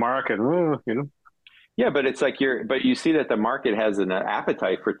reports in the market, you know? Yeah, but it's like but you see that the market has an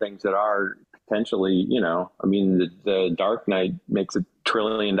appetite for things that are potentially, you know, I mean, the Dark Knight makes $1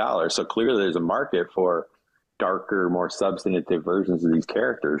 trillion. So clearly there's a market for darker, more substantive versions of these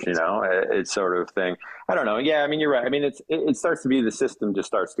characters, you know, it's sort of thing. I don't know. Yeah. I mean, you're right. I mean, it starts to be, the system just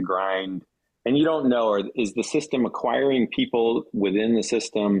starts to grind, and you don't know, or is the system acquiring people within the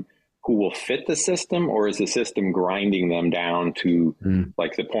system who will fit the system, or is the system grinding them down to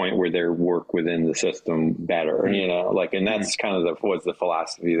like the point where their work within the system better, you know, like, and that's kind of was the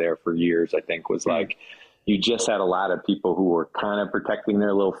philosophy there for years, I think, was like, you just had a lot of people who were kind of protecting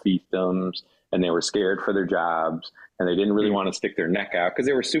their little fiefdoms, and they were scared for their jobs, and they didn't really want to stick their neck out because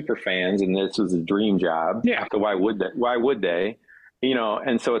they were super fans and this was a dream job. Yeah. So why would they? You know,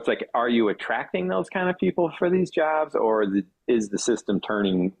 and so it's like, are you attracting those kind of people for these jobs, or is the system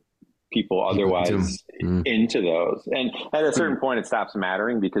turning people otherwise into those? And at a certain point, it stops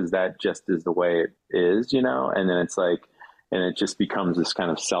mattering because that just is the way it is, you know? And then it's like, and it just becomes this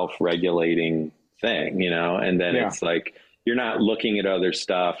kind of self-regulating thing, you know? And then it's like, you're not looking at other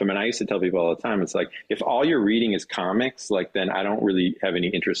stuff. I mean, I used to tell people all the time, it's like, if all you're reading is comics, like, then I don't really have any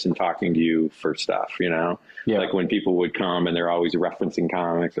interest in talking to you for stuff, you know? Yeah. Like when people would come and they're always referencing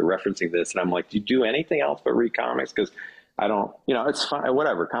comics or referencing this, and I'm like, do you do anything else but read comics? Because I don't, you know, it's fine,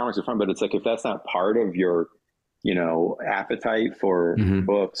 whatever, comics are fun, but it's like, if that's not part of your, you know, appetite for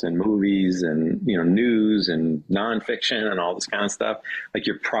books and movies and, you know, news and nonfiction and all this kind of stuff, like,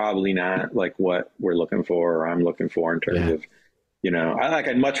 you're probably not like what we're looking for, or I'm looking for in terms of, you know,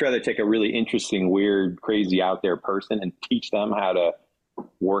 I'd much rather take a really interesting, weird, crazy out there person and teach them how to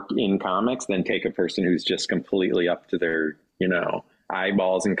work in comics than take a person who's just completely up to their, you know,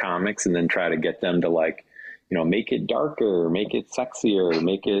 eyeballs in comics and then try to get them to, like, you know, make it darker, make it sexier,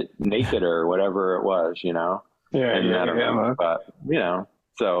 make it naked or whatever it was, you know? Yeah. And I don't know, but, you know,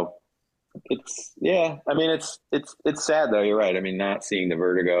 so it's, I mean, it's sad though. You're right. I mean, not seeing the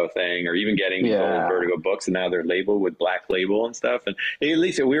Vertigo thing, or even getting these old Vertigo books, and now they're labeled with Black Label and stuff. And at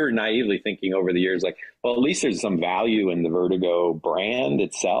least we were naively thinking over the years, like, well, at least there's some value in the Vertigo brand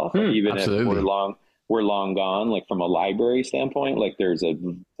itself, even if we're long gone, like from a library standpoint, like there's a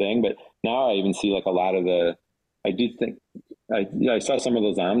thing. But now I even see like a lot of I do think I saw some of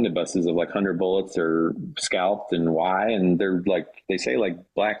those omnibuses of like 100 Bullets or Scalped and Y, and they're like, they say like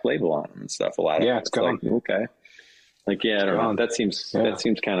Black Label on them and stuff. A lot of it's gone. Like, okay. Like, I don't know. That seems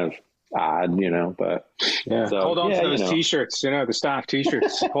kind of odd, you know, but so, hold on to those t-shirts, you know, the staff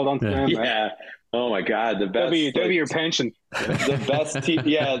t-shirts, hold on to them. Oh my God, the best. That'll be your pension. The best.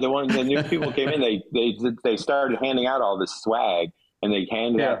 The new people came in. They started handing out all this swag, and they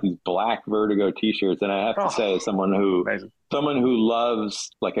handed out these black Vertigo t-shirts. And I have to say, as someone who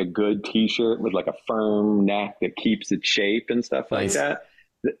loves like a good t-shirt with like a firm neck that keeps its shape and stuff like that,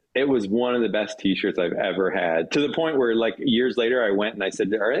 it was one of the best t-shirts I've ever had, to the point where like years later I went and I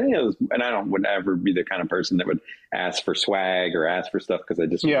said, are any of those, and I would ever be the kind of person that would ask for swag or ask for stuff, because I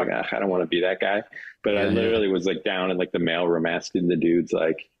just was like, I don't want to be that guy. But I literally was like down in like the mailroom asking the dudes,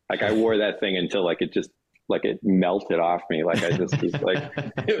 like I wore that thing until like it just like it melted off me. Like I just was like,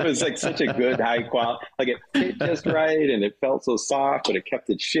 it was like such a good high quality, like it fit just right. And it felt so soft, but it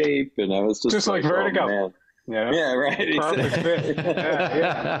kept its shape. And I was just like Vertigo. Oh, man. Yeah, right. Perfect fit.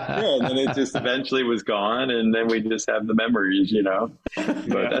 Yeah. And then it just eventually was gone, and then we just have the memories,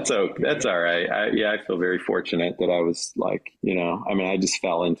 But that's all right. I feel very fortunate that I was like, I just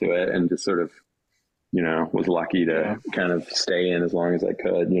fell into it and just sort of, was lucky to kind of stay in as long as I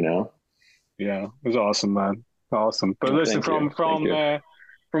could, Yeah, it was awesome, man. Awesome. But listen, from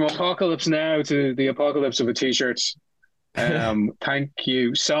Apocalypse Now to the apocalypse of a t-shirt. Thank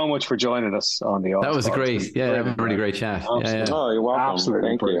you so much for joining us on the. That was a really great chat. Yeah. Oh, you're welcome. Absolutely,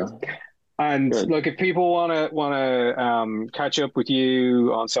 thank brilliant. you. And look, if people want to catch up with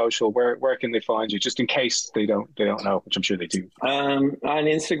you on social, where can they find you? Just in case they don't know, which I'm sure they do. On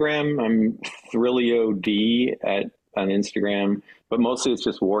Instagram, I'm ThrillioD on Instagram, but mostly it's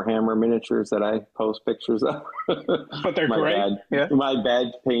just Warhammer miniatures that I post pictures of. But they're great. My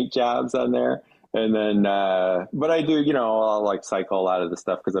bad paint jobs on there. And then, but I do, I'll like cycle a lot of the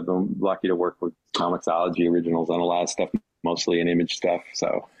stuff because I've been lucky to work with Comixology Originals on a lot of stuff, mostly in image stuff.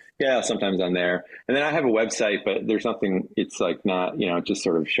 So yeah, sometimes on there. And then I have a website, but there's nothing, it's like not, it just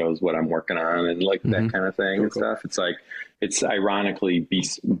sort of shows what I'm working on and like that kind of thing and stuff. It's like, it's ironically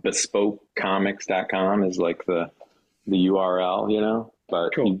bespokecomics.com is like the URL,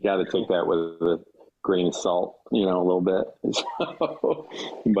 but you got to take that with a grain of salt, a little bit.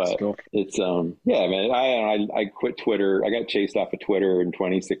 But it's, man, I quit Twitter. I got chased off of Twitter in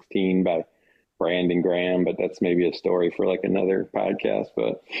 2016 by Brandon Graham, but that's maybe a story for like another podcast.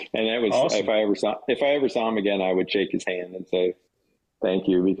 And that was awesome. If I ever saw him again, I would shake his hand and say, thank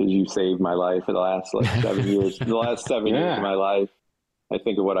you, because you saved my life for the last 7 years, the last 7 years of my life. I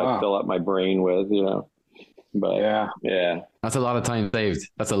think of what I fill up my brain with, But yeah, that's a lot of time saved.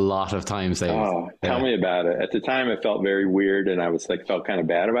 That's a lot of time saved. Oh, tell me about it. At the time, it felt very weird, and I was like, felt kind of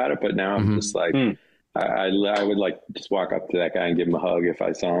bad about it. But now I'm just like, I would like just walk up to that guy and give him a hug if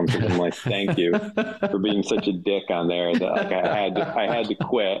I saw him. Because I'm like, thank you for being such a dick on there. That like I had to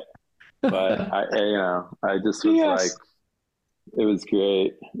quit, but I just was like. It was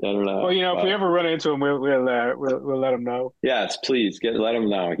great. I don't know. Well, if we ever run into him, we'll let him know. Yes, please let him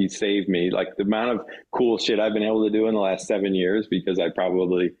know. He saved me. Like the amount of cool shit I've been able to do in the last 7 years because I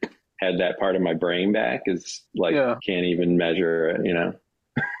probably had that part of my brain back is like can't even measure it.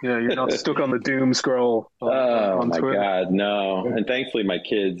 Yeah, you're not stuck on the doom scroll. On my Twitter. God, no. And thankfully, my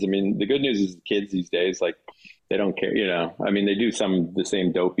kids. I mean, the good news is the kids these days, like they don't care. I mean, they do some of the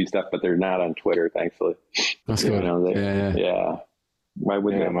same dopey stuff, but they're not on Twitter, thankfully. That's good. Yeah. Why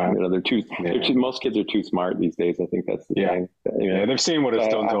would they? They're too. Most kids are too smart these days. I think that's the thing. Yeah, they've seen what it's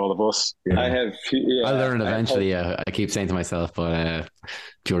done to all of us. I have. I'll learn eventually. I keep saying to myself, but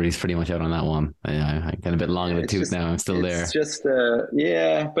jury's pretty much out on that one. I get a bit long in the tooth now. I'm still there. It's just,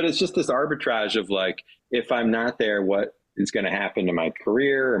 but it's just this arbitrage of like, if I'm not there, what is going to happen to my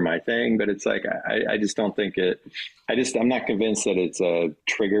career or my thing? But it's like, I just don't think it. I'm not convinced that it's a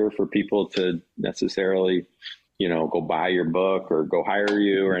trigger for people to necessarily. Go buy your book or go hire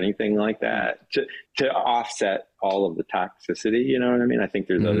you or anything like that to offset all of the toxicity. You know what I mean? I think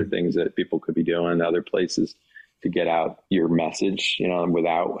there's other things that people could be doing, other places to get out your message,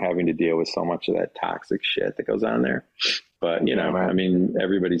 without having to deal with so much of that toxic shit that goes on there. But, I mean,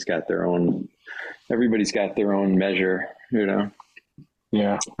 everybody's got their own measure, Yeah.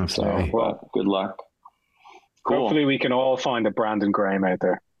 Absolutely. So, well, good luck. Cool. Hopefully we can all find a Brandon Graham out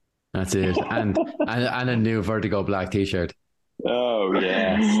there. That's it, and a new Vertigo black T-shirt. Oh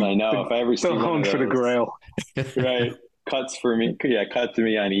yes, I know. If I ever see the hunt for the Grail, right? Cuts for me. Yeah, cut to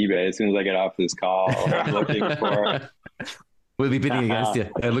me on eBay as soon as I get off this call. I'm looking for. We'll be bidding against you.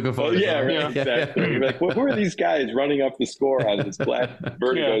 Looking forward. Exactly. Like, who are these guys running up the score on this black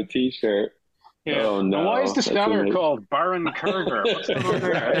Vertigo T-shirt? Yeah. Oh no! And why is the speller called Baron Kurger? What's going on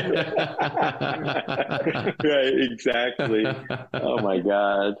there? Right, exactly. Oh my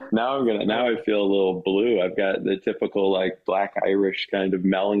God! Now I feel a little blue. I've got the typical like Black Irish kind of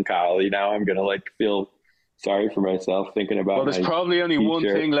melancholy. Now I'm gonna like feel sorry for myself thinking about. Well, there's probably only one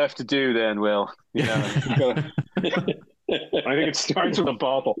thing left to do then, Will. I think it starts with a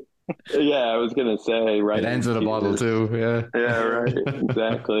bottle. Yeah, I was gonna say, right. It ends with a bottle too. Yeah, right.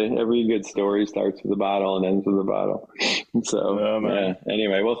 Exactly. Every good story starts with a bottle and ends with a bottle. So,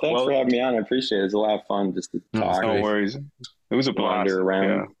 Anyway, well, thanks for having me on. I appreciate it. It's a lot of fun just to talk. No worries. It was a blast. Wander around.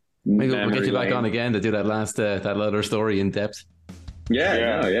 Yeah. Maybe we'll get you back on again to do that last that other story in depth.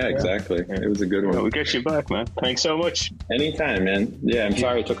 Yeah, exactly. It was a good one. We'll get you back, man. Thanks so much. Anytime, man. Yeah, I'm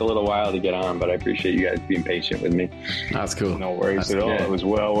sorry it took a little while to get on, but I appreciate you guys being patient with me. That's cool. No worries at all. It was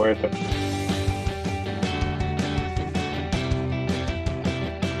well worth it.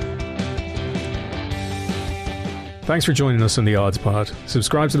 Thanks for joining us on The Odds Pod.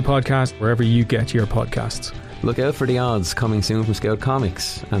 Subscribe to the podcast wherever you get your podcasts. Look out for The Odds coming soon from Scout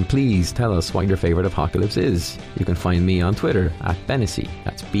Comics. And please tell us what your favourite apocalypse is. You can find me on Twitter at Bennessy.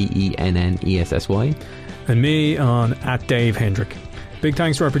 That's BENNESSY. And me on @Dave Hendrick. Big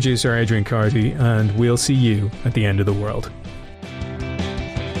thanks to our producer Adrian Carty, and we'll see you at the end of the world.